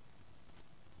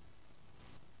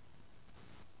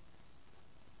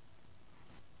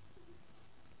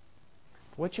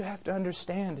 What you have to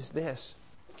understand is this.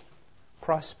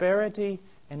 Prosperity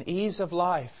and ease of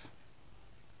life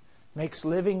makes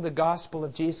living the gospel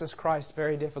of Jesus Christ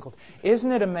very difficult.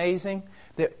 Isn't it amazing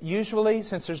that usually,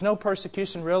 since there's no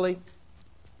persecution really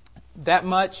that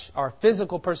much, or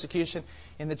physical persecution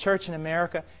in the church in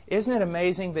America, isn't it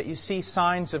amazing that you see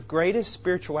signs of greatest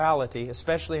spirituality,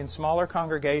 especially in smaller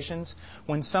congregations,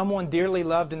 when someone dearly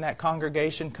loved in that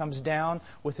congregation comes down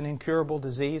with an incurable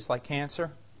disease like cancer?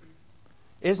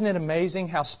 Isn't it amazing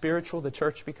how spiritual the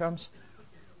church becomes?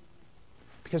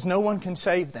 Because no one can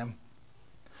save them.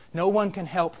 No one can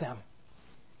help them.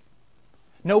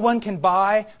 No one can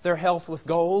buy their health with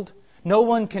gold. No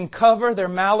one can cover their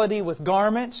malady with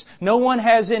garments. No one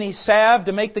has any salve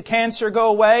to make the cancer go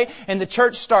away. And the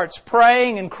church starts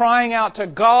praying and crying out to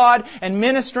God and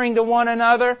ministering to one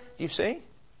another. Do you see?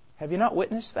 Have you not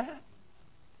witnessed that?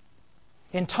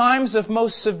 In times of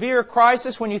most severe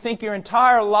crisis, when you think your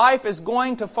entire life is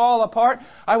going to fall apart.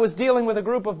 I was dealing with a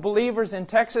group of believers in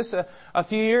Texas a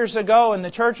few years ago, and the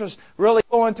church was really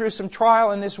going through some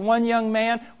trial, and this one young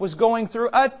man was going through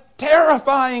a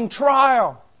terrifying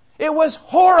trial. It was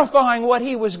horrifying what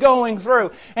he was going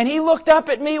through. And he looked up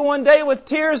at me one day with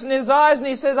tears in his eyes and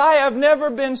he says, I have never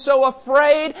been so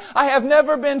afraid. I have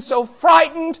never been so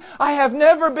frightened. I have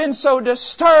never been so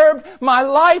disturbed. My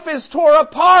life is tore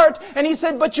apart. And he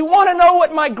said, but you want to know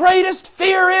what my greatest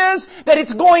fear is? That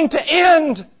it's going to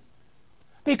end.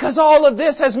 Because all of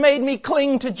this has made me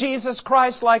cling to Jesus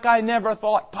Christ like I never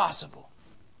thought possible.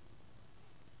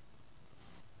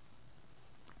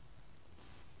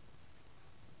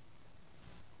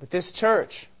 But this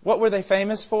church, what were they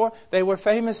famous for? They were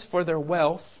famous for their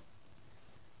wealth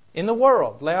in the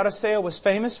world. Laodicea was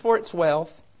famous for its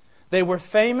wealth. They were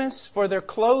famous for their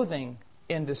clothing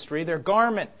industry, their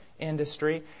garment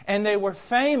industry. And they were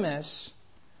famous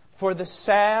for the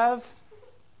salve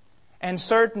and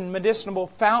certain medicinal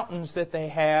fountains that they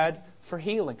had for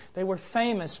healing. They were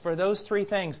famous for those three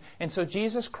things. And so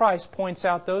Jesus Christ points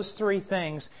out those three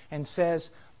things and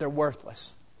says they're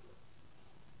worthless.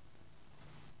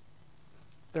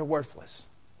 They're worthless.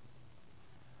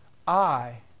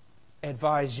 I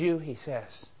advise you, he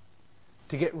says,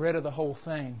 to get rid of the whole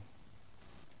thing.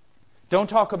 Don't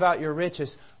talk about your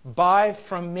riches. Buy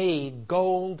from me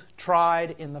gold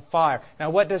tried in the fire. Now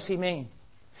what does he mean?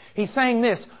 He's saying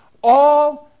this,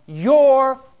 all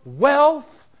your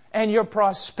wealth and your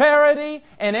prosperity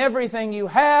and everything you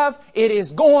have, it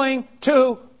is going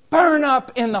to burn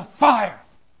up in the fire.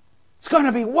 It's going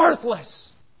to be worthless.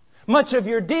 Much of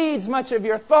your deeds, much of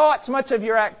your thoughts, much of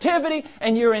your activity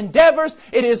and your endeavors,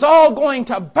 it is all going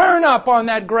to burn up on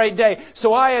that great day.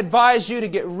 So I advise you to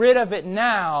get rid of it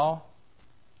now.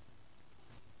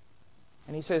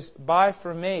 And he says, buy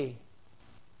from me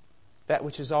that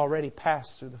which is already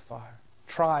passed through the fire,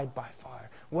 tried by fire.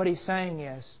 What he's saying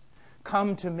is,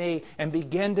 come to me and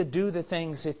begin to do the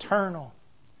things eternal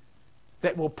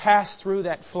that will pass through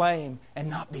that flame and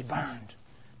not be burned.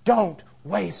 Don't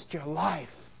waste your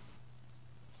life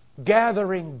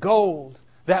gathering gold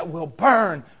that will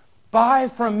burn. Buy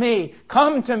from me,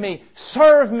 come to me,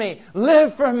 serve me,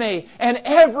 live for me, and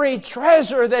every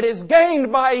treasure that is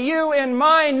gained by you in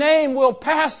my name will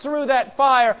pass through that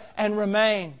fire and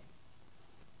remain.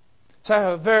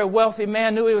 So a very wealthy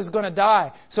man knew he was going to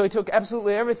die. So he took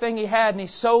absolutely everything he had and he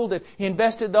sold it. He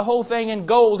invested the whole thing in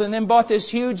gold and then bought this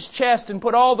huge chest and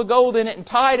put all the gold in it and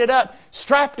tied it up,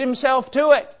 strapped himself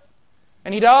to it.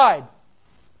 And he died.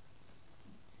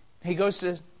 He goes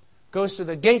to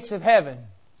the gates of heaven,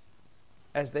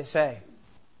 as they say.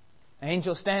 An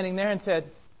angel standing there and said,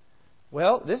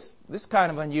 well, this is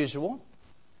kind of unusual.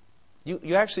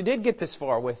 You actually did get this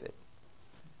far with it.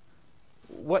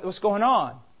 What's going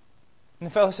on? And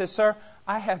the fellow says, sir,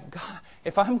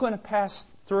 if I'm going to pass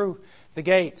through the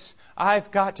gates, I've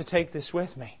got to take this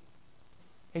with me.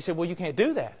 He said, well, you can't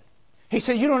do that. He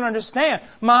said, you don't understand.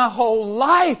 My whole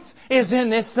life is in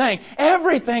this thing.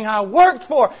 Everything I worked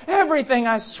for, everything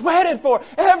I sweated for,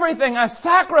 everything I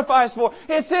sacrificed for,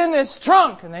 it's in this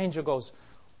trunk. And the angel goes,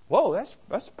 whoa,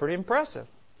 that's pretty impressive.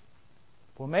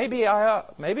 Well, maybe I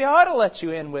ought to let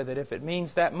you in with it if it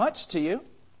means that much to you.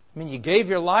 I mean, you gave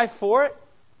your life for it.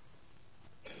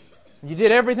 You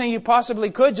did everything you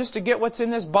possibly could just to get what's in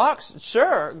this box.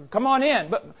 Sure, come on in.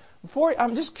 But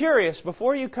I'm just curious,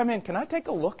 before you come in, can I take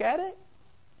a look at it?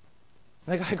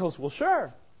 And the guy goes, well,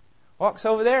 sure. Walks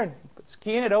over there and puts the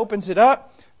key in it, opens it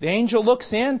up. The angel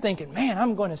looks in thinking, man,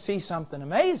 I'm going to see something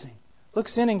amazing.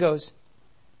 Looks in and goes,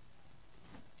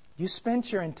 you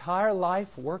spent your entire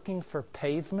life working for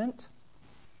pavement?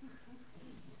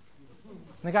 And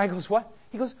the guy goes, what?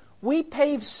 He goes, we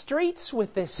pave streets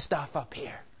with this stuff up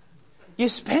here. You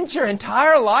spent your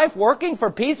entire life working for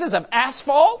pieces of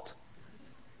asphalt?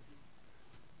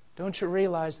 Don't you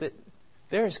realize that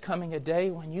there is coming a day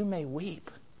when you may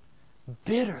weep,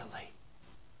 bitterly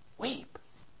weep,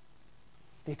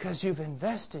 because you've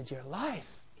invested your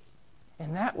life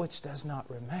in that which does not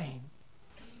remain?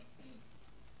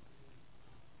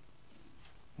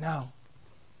 Now,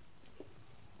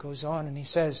 goes on and he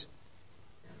says,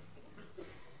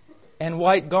 and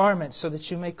white garments so that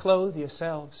you may clothe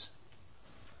yourselves.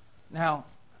 Now,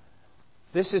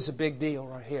 this is a big deal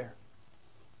right here.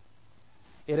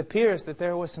 It appears that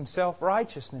there was some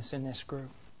self-righteousness in this group.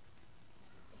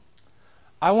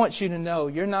 I want you to know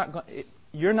you're not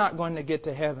going to get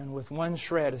to heaven with one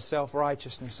shred of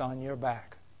self-righteousness on your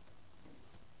back.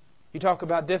 You talk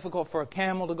about difficult for a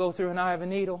camel to go through an eye of a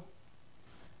needle.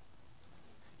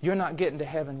 You're not getting to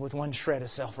heaven with one shred of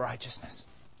self-righteousness.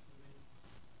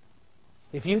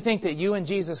 If you think that you and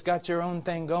Jesus got your own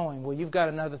thing going, well, you've got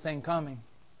another thing coming.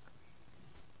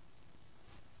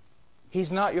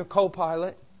 He's not your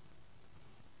co-pilot.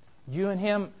 You and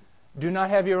Him do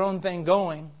not have your own thing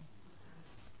going.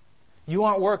 You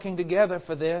aren't working together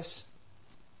for this.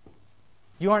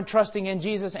 You aren't trusting in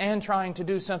Jesus and trying to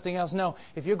do something else. No,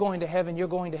 if you're going to heaven, you're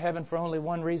going to heaven for only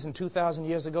one reason. 2,000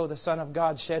 years ago, the Son of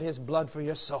God shed His blood for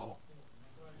your soul.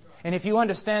 And if you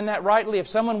understand that rightly, if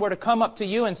someone were to come up to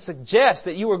you and suggest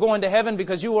that you were going to heaven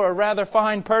because you were a rather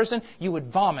fine person, you would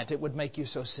vomit. It would make you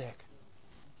so sick.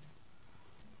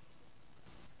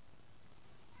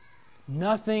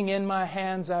 Nothing in my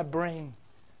hands I bring,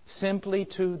 simply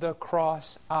to the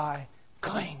cross I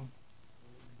cling.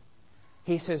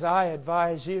 He says, I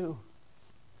advise you,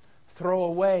 throw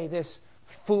away this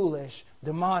foolish,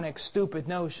 demonic, stupid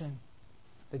notion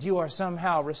that you are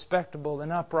somehow respectable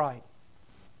and upright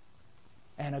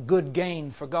and a good gain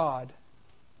for God.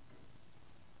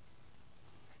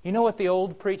 You know what the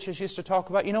old preachers used to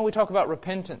talk about? You know, we talk about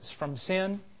repentance from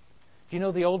sin. Do you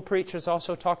know the old preachers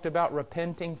also talked about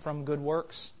repenting from good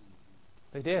works?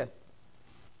 They did.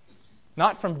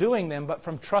 Not from doing them, but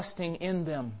from trusting in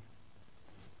them.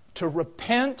 To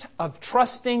repent of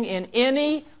trusting in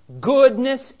any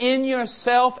goodness in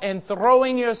yourself and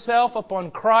throwing yourself upon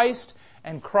Christ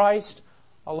and Christ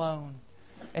alone.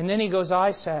 And then he goes, eye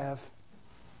salve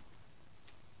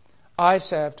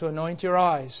to anoint your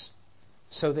eyes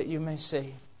so that you may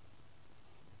see.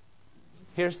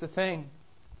 Here's the thing.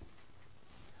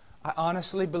 I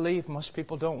honestly believe most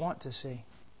people don't want to see.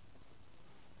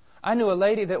 I knew a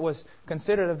lady that was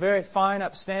considered a very fine,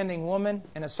 upstanding woman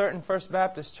in a certain First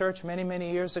Baptist church many,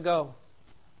 many years ago,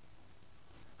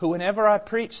 who whenever I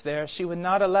preached there, she would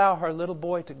not allow her little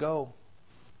boy to go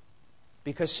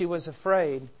because she was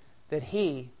afraid that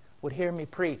he would hear me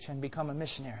preach and become a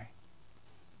missionary.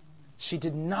 She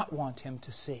did not want him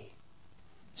to see.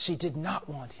 She did not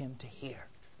want him to hear.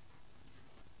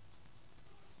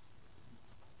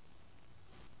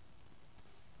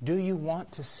 Do you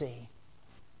want to see?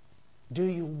 Do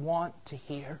you want to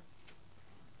hear?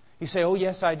 You say, oh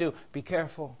yes, I do. Be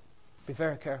careful. Be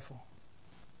very careful.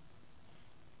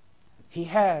 He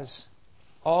has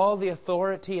all the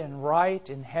authority and right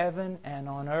in heaven and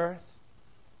on earth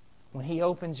when He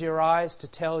opens your eyes to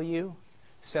tell you,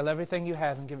 sell everything you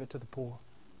have and give it to the poor.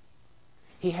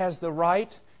 He has the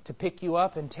right to pick you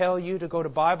up and tell you to go to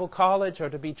Bible college or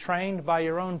to be trained by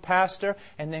your own pastor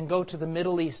and then go to the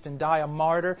Middle East and die a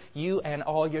martyr, you and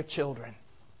all your children.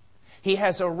 He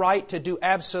has a right to do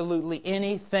absolutely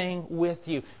anything with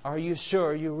you. Are you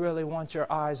sure you really want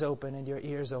your eyes open and your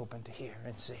ears open to hear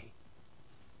and see?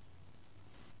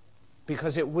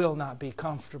 Because it will not be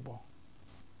comfortable.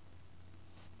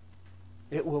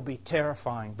 It will be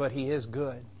terrifying, but He is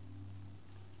good.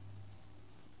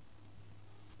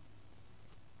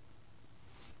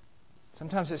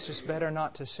 Sometimes it's just better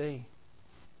not to see.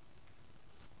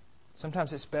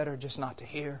 Sometimes it's better just not to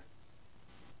hear.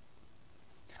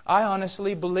 I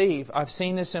honestly believe, I've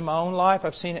seen this in my own life,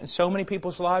 I've seen it in so many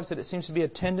people's lives, that it seems to be a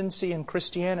tendency in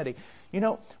Christianity. You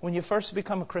know, when you first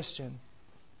become a Christian,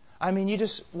 you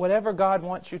just, whatever God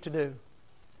wants you to do,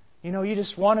 you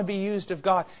just want to be used of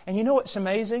God. And you know what's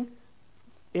amazing?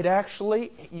 It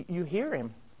actually, you hear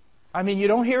Him. You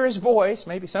don't hear His voice,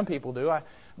 maybe some people do,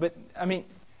 but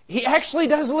He actually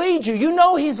does lead you. You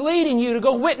know He's leading you to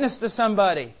go witness to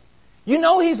somebody. You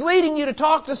know He's leading you to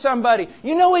talk to somebody.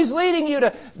 You know He's leading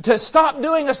you to stop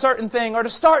doing a certain thing or to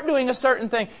start doing a certain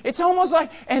thing. It's almost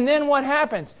like, and then what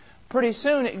happens? Pretty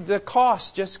soon the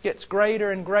cost just gets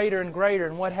greater and greater and greater.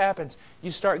 And what happens? You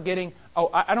start getting,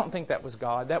 I don't think that was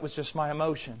God. That was just my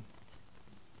emotion.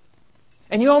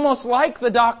 And you almost like the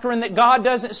doctrine that God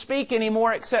doesn't speak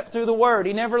anymore except through the Word.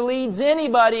 He never leads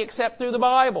anybody except through the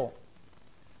Bible.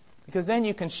 Because then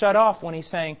you can shut off when He's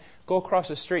saying, go across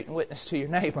the street and witness to your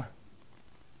neighbor.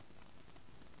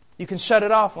 You can shut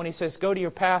it off when He says, go to your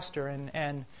pastor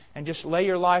and just lay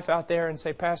your life out there and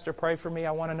say, Pastor, pray for me.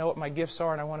 I want to know what my gifts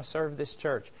are and I want to serve this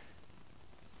church.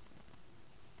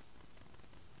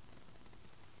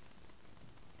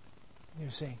 You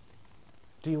see,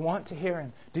 do you want to hear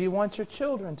Him? Do you want your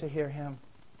children to hear Him?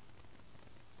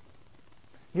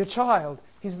 Your child,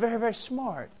 he's very, very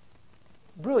smart.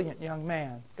 Brilliant young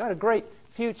man. Got a great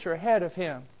future ahead of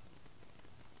him.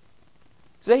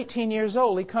 He's 18 years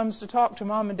old. He comes to talk to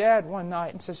Mom and Dad one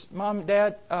night and says, Mom and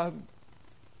Dad, I'm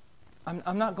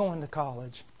not going to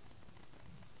college.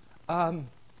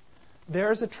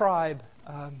 There's a tribe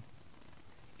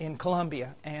in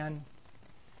Colombia, and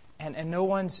no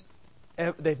one's,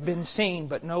 they've been seen,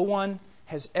 but no one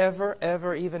has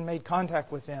ever even made contact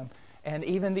with them. And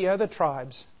even the other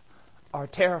tribes are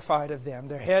terrified of them.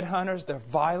 They're headhunters, they're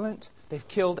violent, they've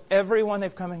killed everyone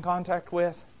they've come in contact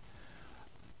with.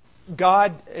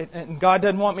 God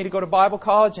doesn't want me to go to Bible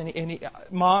college,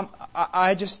 Mom,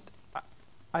 I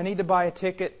need to buy a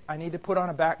ticket, I need to put on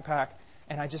a backpack,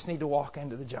 and I just need to walk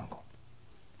into the jungle.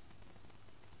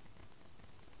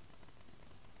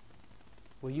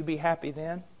 Will you be happy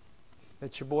then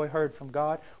that your boy heard from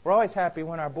God? We're always happy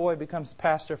when our boy becomes the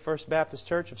pastor of First Baptist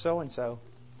Church of so-and-so.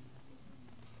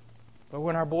 But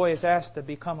when our boy is asked to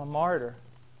become a martyr,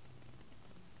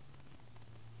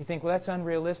 you think, well, that's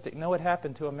unrealistic. No, it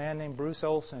happened to a man named Bruce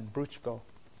Olson, Bruchko.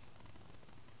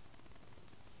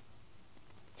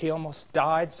 He almost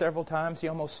died several times. He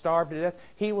almost starved to death.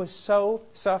 He was so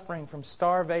suffering from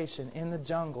starvation in the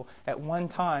jungle at one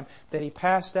time that he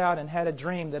passed out and had a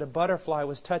dream that a butterfly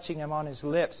was touching him on his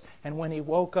lips. And when he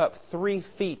woke up, 3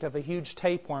 feet of a huge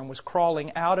tapeworm was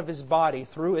crawling out of his body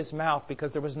through his mouth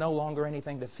because there was no longer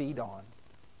anything to feed on.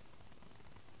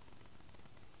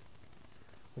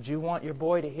 Would you want your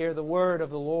boy to hear the word of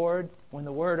the Lord when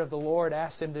the word of the Lord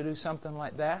asks him to do something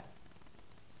like that?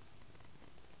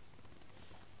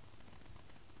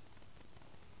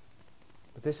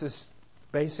 But this is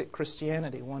basic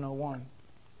Christianity 101. And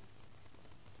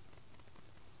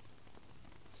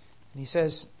he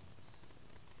says,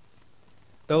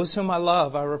 those whom I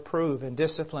love I reprove and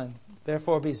discipline.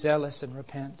 Therefore be zealous and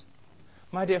repent.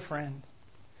 My dear friend,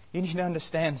 you need to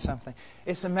understand something.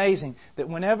 It's amazing that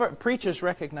whenever preachers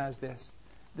recognize this,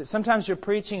 that sometimes you're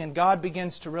preaching and God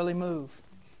begins to really move.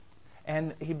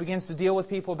 And He begins to deal with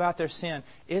people about their sin.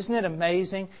 Isn't it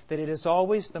amazing that it is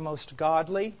always the most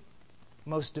godly,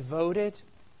 most devoted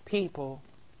people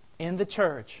in the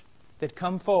church that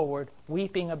come forward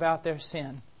weeping about their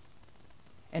sin?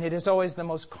 And it is always the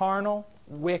most carnal,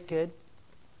 wicked,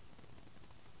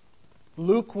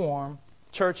 lukewarm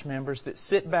church members that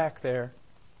sit back there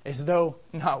as though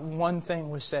not one thing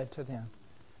was said to them.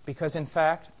 Because in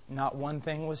fact, not one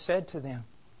thing was said to them.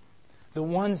 The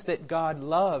ones that God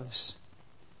loves,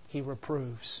 He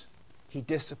reproves, He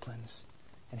disciplines,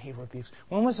 and He rebukes.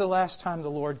 When was the last time the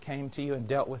Lord came to you and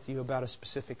dealt with you about a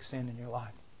specific sin in your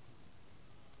life?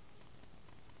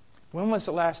 When was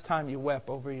the last time you wept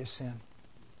over your sin?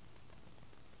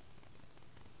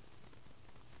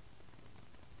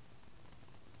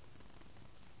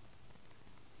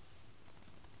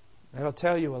 That'll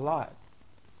tell you a lot.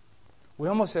 We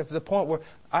almost have to the point where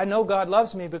I know God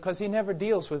loves me because He never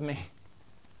deals with me.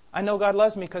 I know God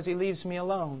loves me because He leaves me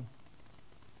alone.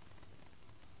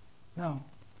 No.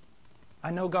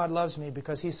 I know God loves me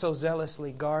because He so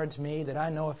zealously guards me that I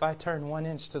know if I turn 1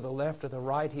 inch to the left or the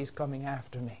right, He's coming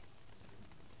after me.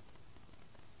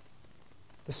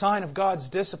 The sign of God's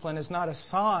discipline is not a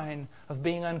sign of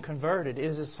being unconverted. It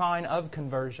is a sign of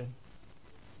conversion.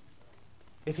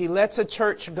 If He lets a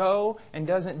church go and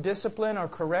doesn't discipline or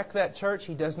correct that church,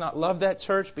 He does not love that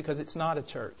church because it's not a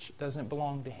church. It doesn't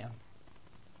belong to Him.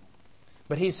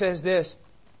 But He says this,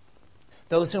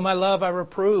 those whom I love I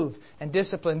reprove and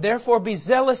discipline. Therefore be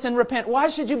zealous and repent. Why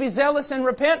should you be zealous and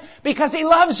repent? Because He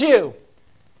loves you.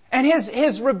 And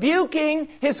His rebuking,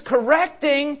 His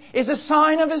correcting is a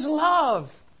sign of His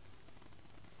love.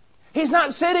 He's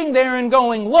not sitting there and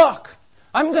going, look,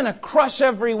 I'm going to crush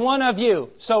every one of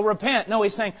you, so repent. No,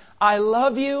 He's saying, I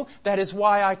love you. That is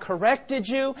why I corrected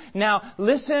you. Now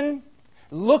listen,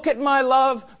 look at my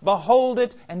love, behold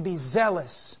it, and be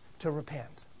zealous to repent.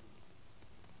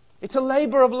 It's a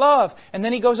labor of love. And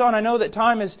then He goes on. I know that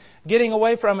time is getting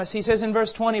away from us. He says in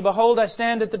verse 20, behold, I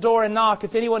stand at the door and knock.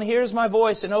 If anyone hears my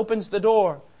voice and opens the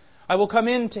door, I will come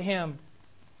in to him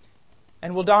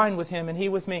and will dine with him and he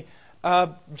with me.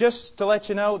 Just to let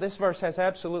you know, this verse has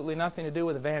absolutely nothing to do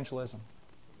with evangelism.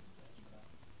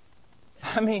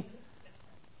 I mean,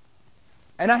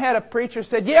 and I had a preacher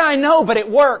said, yeah, I know, but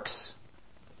it works.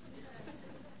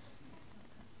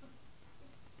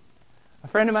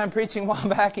 friend of mine preaching a while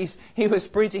back, he was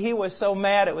preaching. He was so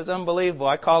mad it was unbelievable.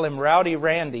 I call him Rowdy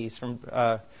Randy's from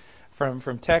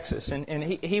Texas. And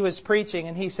he was preaching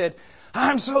and he said,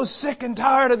 I'm so sick and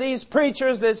tired of these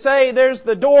preachers that say there's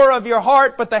the door of your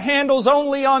heart, but the handle's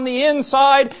only on the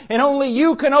inside and only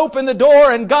you can open the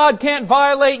door and God can't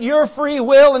violate your free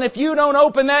will. And if you don't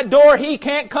open that door, He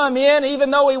can't come in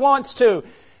even though He wants to.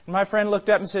 And my friend looked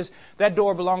up and says, that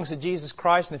door belongs to Jesus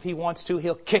Christ, and if He wants to,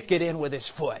 He'll kick it in with His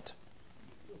foot.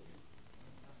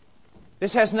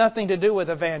 This has nothing to do with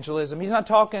evangelism. He's not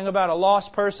talking about a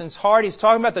lost person's heart. He's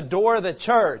talking about the door of the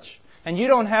church. And you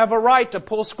don't have a right to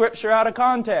pull Scripture out of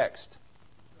context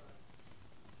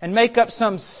and make up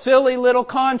some silly little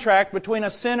contract between a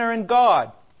sinner and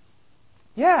God.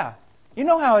 Yeah, you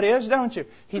know how it is, don't you?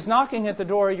 He's knocking at the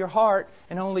door of your heart,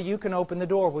 and only you can open the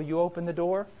door. Will you open the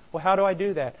door? Well, how do I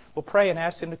do that? Well, pray and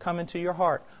ask Him to come into your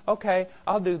heart. Okay,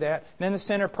 I'll do that. And then the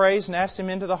sinner prays and asks Him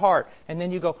into the heart. And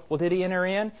then you go, well, did He enter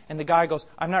in? And the guy goes,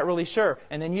 I'm not really sure.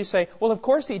 And then you say, well, of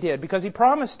course He did, because He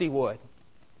promised He would.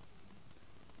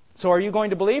 So are you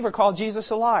going to believe or call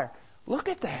Jesus a liar? Look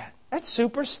at that. That's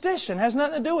superstition. It has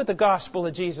nothing to do with the gospel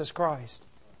of Jesus Christ.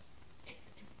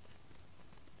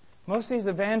 Most of these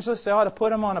evangelists, they ought to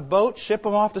put them on a boat, ship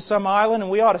them off to some island, and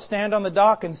we ought to stand on the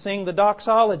dock and sing the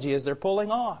doxology as they're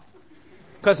pulling off.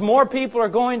 Because more people are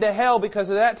going to hell because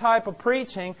of that type of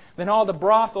preaching than all the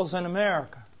brothels in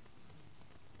America.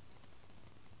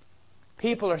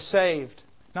 People are saved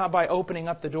not by opening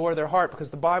up the door of their heart, because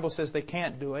the Bible says they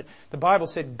can't do it. The Bible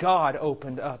said God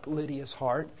opened up Lydia's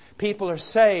heart. People are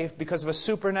saved because of a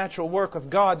supernatural work of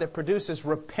God that produces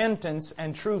repentance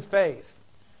and true faith.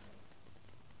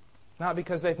 Not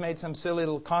because they've made some silly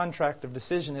little contract of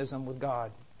decisionism with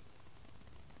God.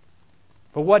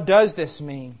 But what does this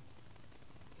mean?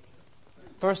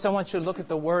 First, I want you to look at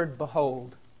the word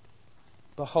behold.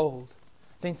 Behold.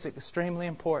 I think it's extremely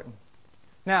important.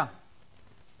 Now,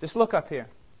 just look up here.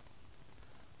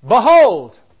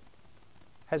 Behold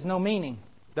has no meaning,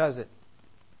 does it?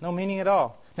 No meaning at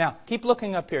all. Now, keep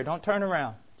looking up here. Don't turn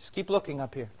around. Just keep looking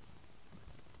up here.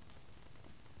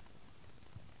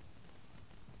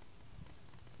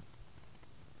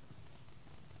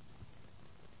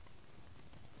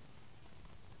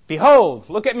 Behold,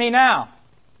 look at me now.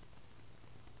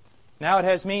 Now it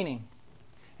has meaning.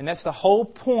 And that's the whole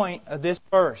point of this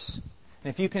verse. And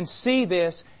if you can see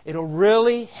this, it'll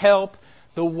really help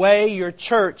the way your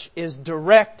church is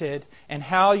directed and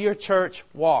how your church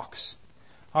walks.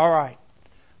 All right.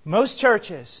 Most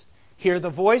churches hear the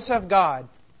voice of God.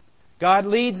 God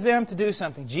leads them to do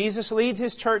something. Jesus leads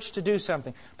His church to do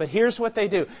something. But here's what they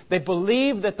do. They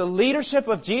believe that the leadership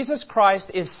of Jesus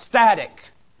Christ is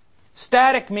static.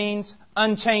 Static means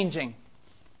unchanging.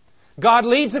 God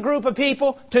leads a group of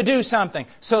people to do something.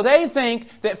 So they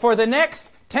think that for the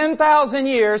next 10,000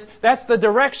 years, that's the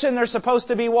direction they're supposed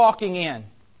to be walking in.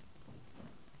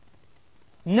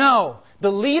 No,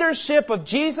 the leadership of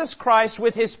Jesus Christ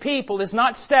with His people is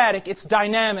not static, it's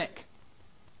dynamic.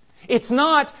 It's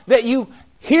not that you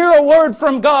hear a word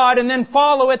from God and then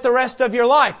follow it the rest of your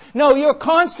life. No, you're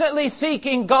constantly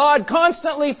seeking God,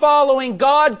 constantly following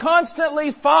God,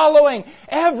 constantly following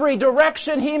every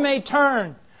direction He may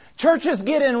turn. Churches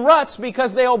get in ruts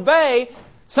because they obey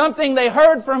something they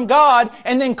heard from God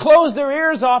and then close their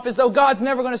ears off as though God's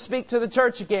never going to speak to the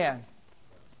church again.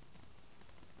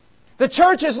 The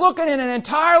church is looking in an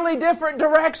entirely different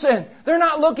direction. They're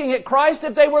not looking at Christ.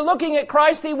 If they were looking at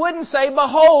Christ, He wouldn't say,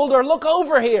 behold, or look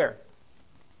over here.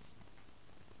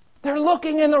 They're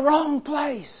looking in the wrong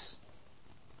place.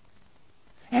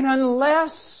 And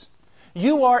unless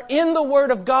you are in the Word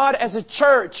of God as a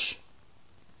church,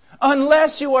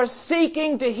 unless you are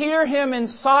seeking to hear Him in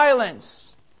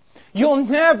silence, you'll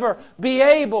never be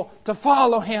able to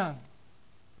follow Him.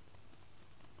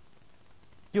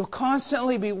 You'll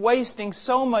constantly be wasting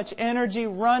so much energy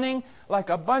running like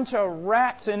a bunch of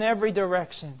rats in every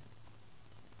direction.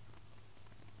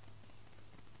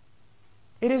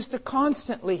 It is to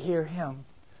constantly hear Him,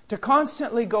 to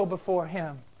constantly go before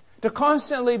Him, to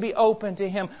constantly be open to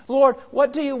Him. Lord,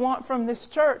 what do You want from this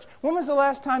church? When was the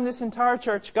last time this entire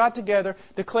church got together,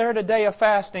 declared a day of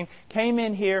fasting, came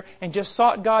in here and just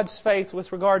sought God's faith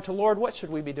with regard to, Lord, what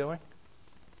should we be doing?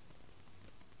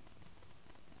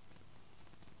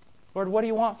 Lord, what do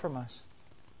You want from us?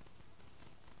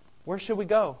 Where should we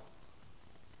go?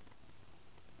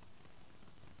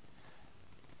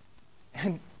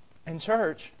 And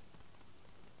church,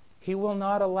 He will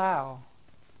not allow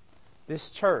this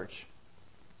church,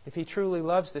 if He truly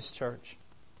loves this church,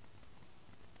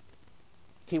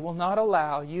 He will not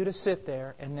allow you to sit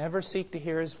there and never seek to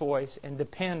hear His voice and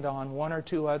depend on one or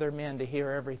two other men to hear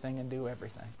everything and do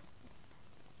everything.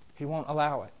 He won't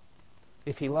allow it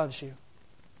if He loves you.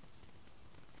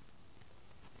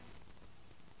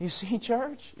 You see,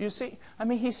 church? You see?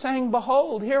 He's saying,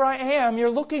 behold, here I am.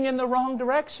 You're looking in the wrong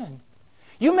direction.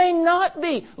 You may not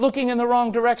be looking in the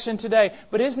wrong direction today,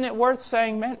 but isn't it worth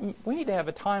saying, man, we need to have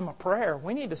a time of prayer.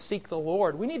 We need to seek the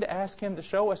Lord. We need to ask Him to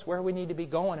show us where we need to be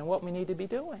going and what we need to be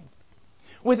doing.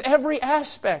 With every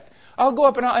aspect. I'll go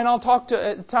up and I'll talk to,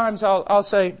 at times I'll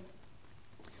say,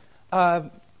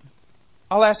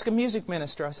 I'll ask a music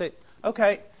minister. I say,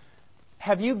 okay,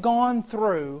 have you gone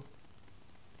through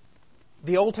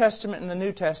the Old Testament and the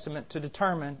New Testament to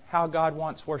determine how God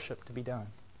wants worship to be done?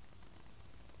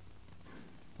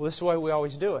 Well, this is the way we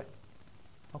always do it.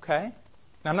 Okay?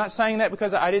 Now, I'm not saying that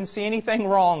because I didn't see anything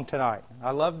wrong tonight.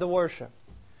 I love the worship.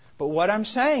 But what I'm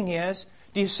saying is,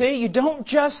 do you see? You don't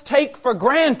just take for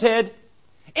granted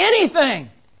anything.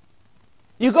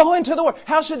 You go into the Word.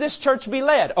 How should this church be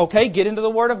led? Okay, get into the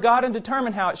Word of God and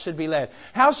determine how it should be led.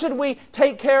 How should we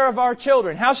take care of our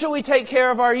children? How should we take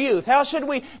care of our youth? How should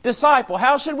we disciple?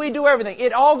 How should we do everything?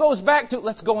 It all goes back to,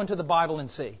 let's go into the Bible and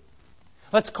see.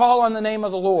 Let's call on the name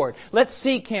of the Lord. Let's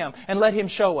seek Him and let Him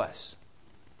show us.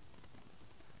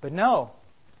 But no,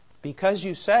 because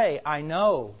you say, I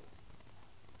know.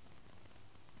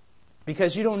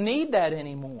 Because you don't need that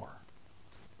anymore.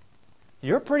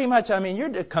 You're pretty much,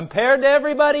 you're compared to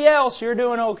everybody else, you're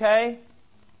doing okay.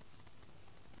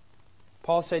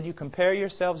 Paul said, you compare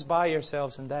yourselves by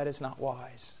yourselves, and that is not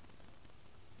wise.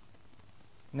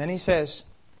 And then he says,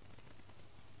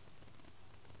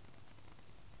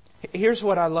 here's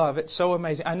what I love. It's so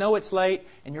amazing. I know it's late,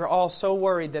 and you're all so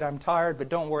worried that I'm tired, but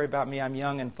don't worry about me. I'm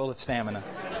young and full of stamina.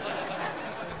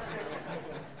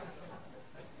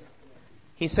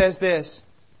 He says this,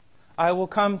 I will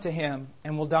come to him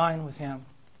and will dine with him,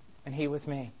 and he with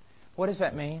me. What does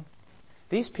that mean?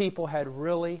 These people had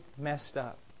really messed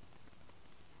up.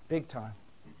 Big time.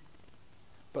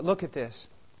 But look at this.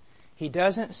 He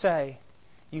doesn't say,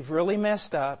 you've really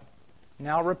messed up,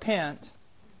 now repent,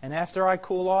 and after I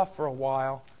cool off for a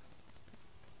while,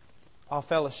 I'll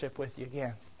fellowship with you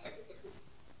again.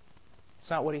 It's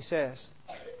not what he says.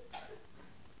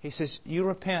 He says, you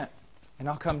repent, and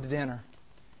I'll come to dinner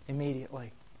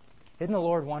immediately. Isn't the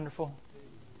Lord wonderful?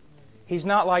 He's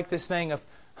not like this thing of,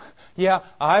 yeah,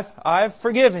 I've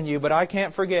forgiven you, but I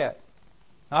can't forget.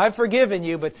 I've forgiven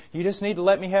you, but you just need to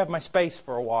let me have my space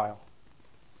for a while.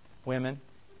 Women,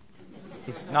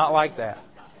 He's not like that.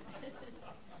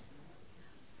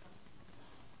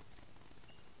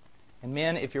 And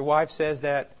men, if your wife says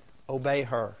that, obey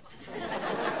her.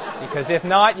 Because if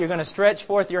not, you're going to stretch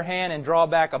forth your hand and draw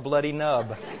back a bloody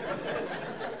nub.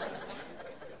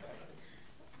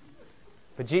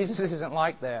 But Jesus isn't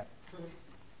like that.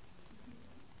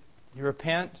 You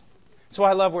repent. That's why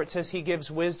I love where it says He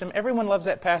gives wisdom. Everyone loves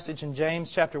that passage in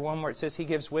James chapter 1 where it says He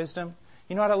gives wisdom.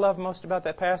 You know what I love most about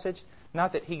that passage?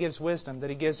 Not that He gives wisdom, that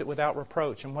He gives it without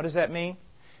reproach. And what does that mean?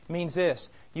 It means this.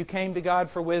 You came to God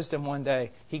for wisdom one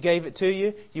day. He gave it to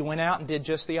you. You went out and did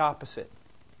just the opposite.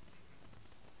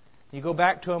 You go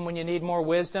back to Him when you need more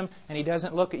wisdom, and He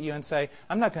doesn't look at you and say,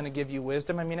 I'm not going to give you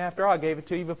wisdom. After all, I gave it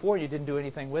to you before. You didn't do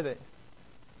anything with it.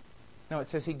 No, it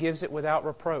says He gives it without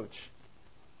reproach.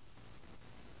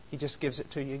 He just gives it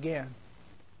to you again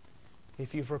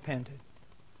if you've repented.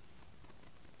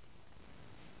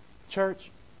 Church,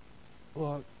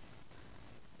 look.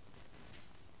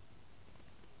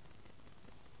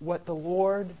 What the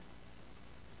Lord,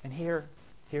 and here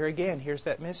again, here's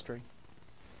that mystery.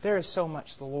 There is so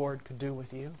much the Lord could do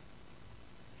with you.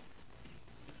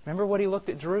 Remember what He looked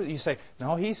at Jerusalem? You say,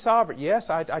 no, He's sovereign. Yes,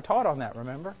 I taught on that,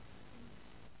 remember?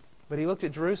 But He looked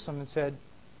at Jerusalem and said,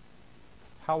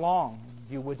 how long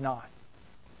you would not?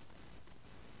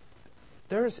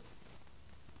 There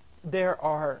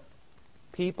are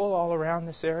people all around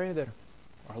this area that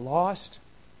are lost.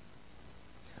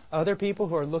 Other people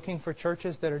who are looking for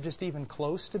churches that are just even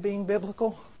close to being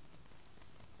biblical.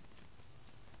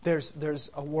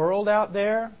 There's a world out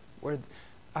there where,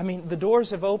 the doors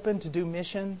have opened to do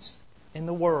missions in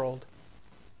the world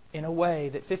in a way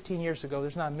that 15 years ago,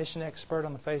 there's not a mission expert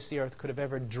on the face of the earth could have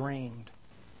ever dreamed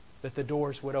that the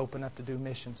doors would open up to do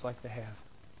missions like they have.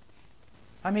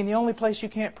 The only place you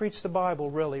can't preach the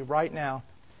Bible, really, right now,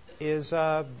 is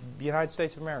the United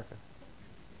States of America.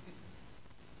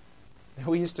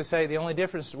 We used to say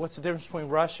what's the difference between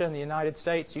Russia and the United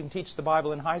States? You can teach the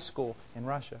Bible in high school in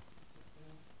Russia.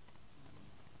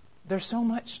 There's so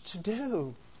much to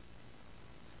do.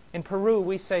 In Peru,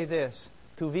 we say this,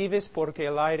 Tu vives porque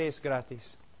el aire es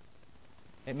gratis.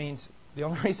 It means the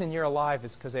only reason you're alive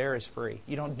is because air is free.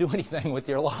 You don't do anything with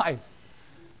your life.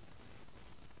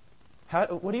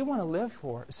 What do you want to live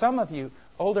for? Some of you,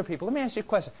 older people, let me ask you a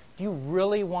question. Do you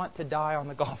really want to die on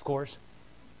the golf course?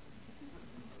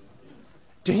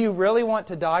 Do you really want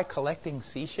to die collecting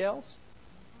seashells?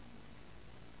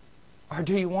 Or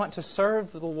do you want to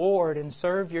serve the Lord and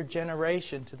serve your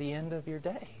generation to the end of your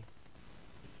day?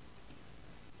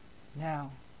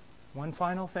 Now, one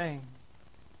final thing.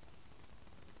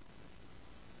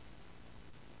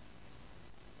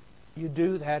 You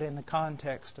do that in the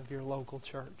context of your local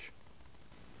church.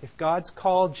 If God's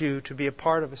called you to be a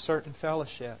part of a certain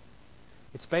fellowship,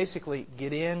 it's basically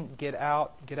get in, get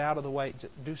out of the way,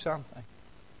 do something.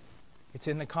 It's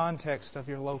in the context of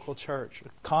your local church,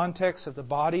 the context of the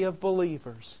body of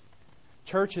believers.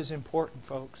 Church is important,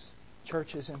 folks.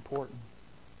 Church is important.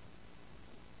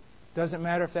 Doesn't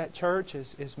matter if that church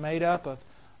is made up of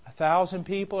 1,000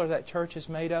 people or that church is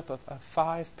made up of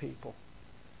 5 people.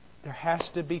 There has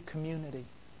to be community.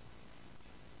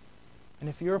 And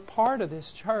if you're a part of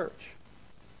this church,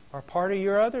 or part of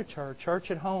your other church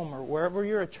at home, or wherever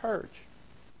you're a church,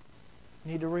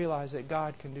 you need to realize that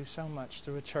God can do so much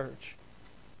through a church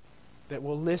that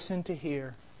will listen to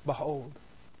hear, behold,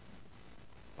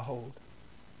 behold.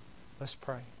 Let's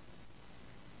pray.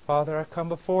 Father, I come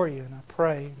before you and I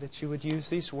pray that you would use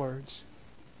these words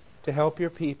to help your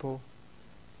people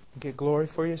get glory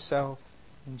for yourself.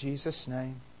 In Jesus'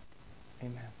 name,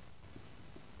 amen.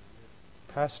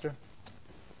 Pastor.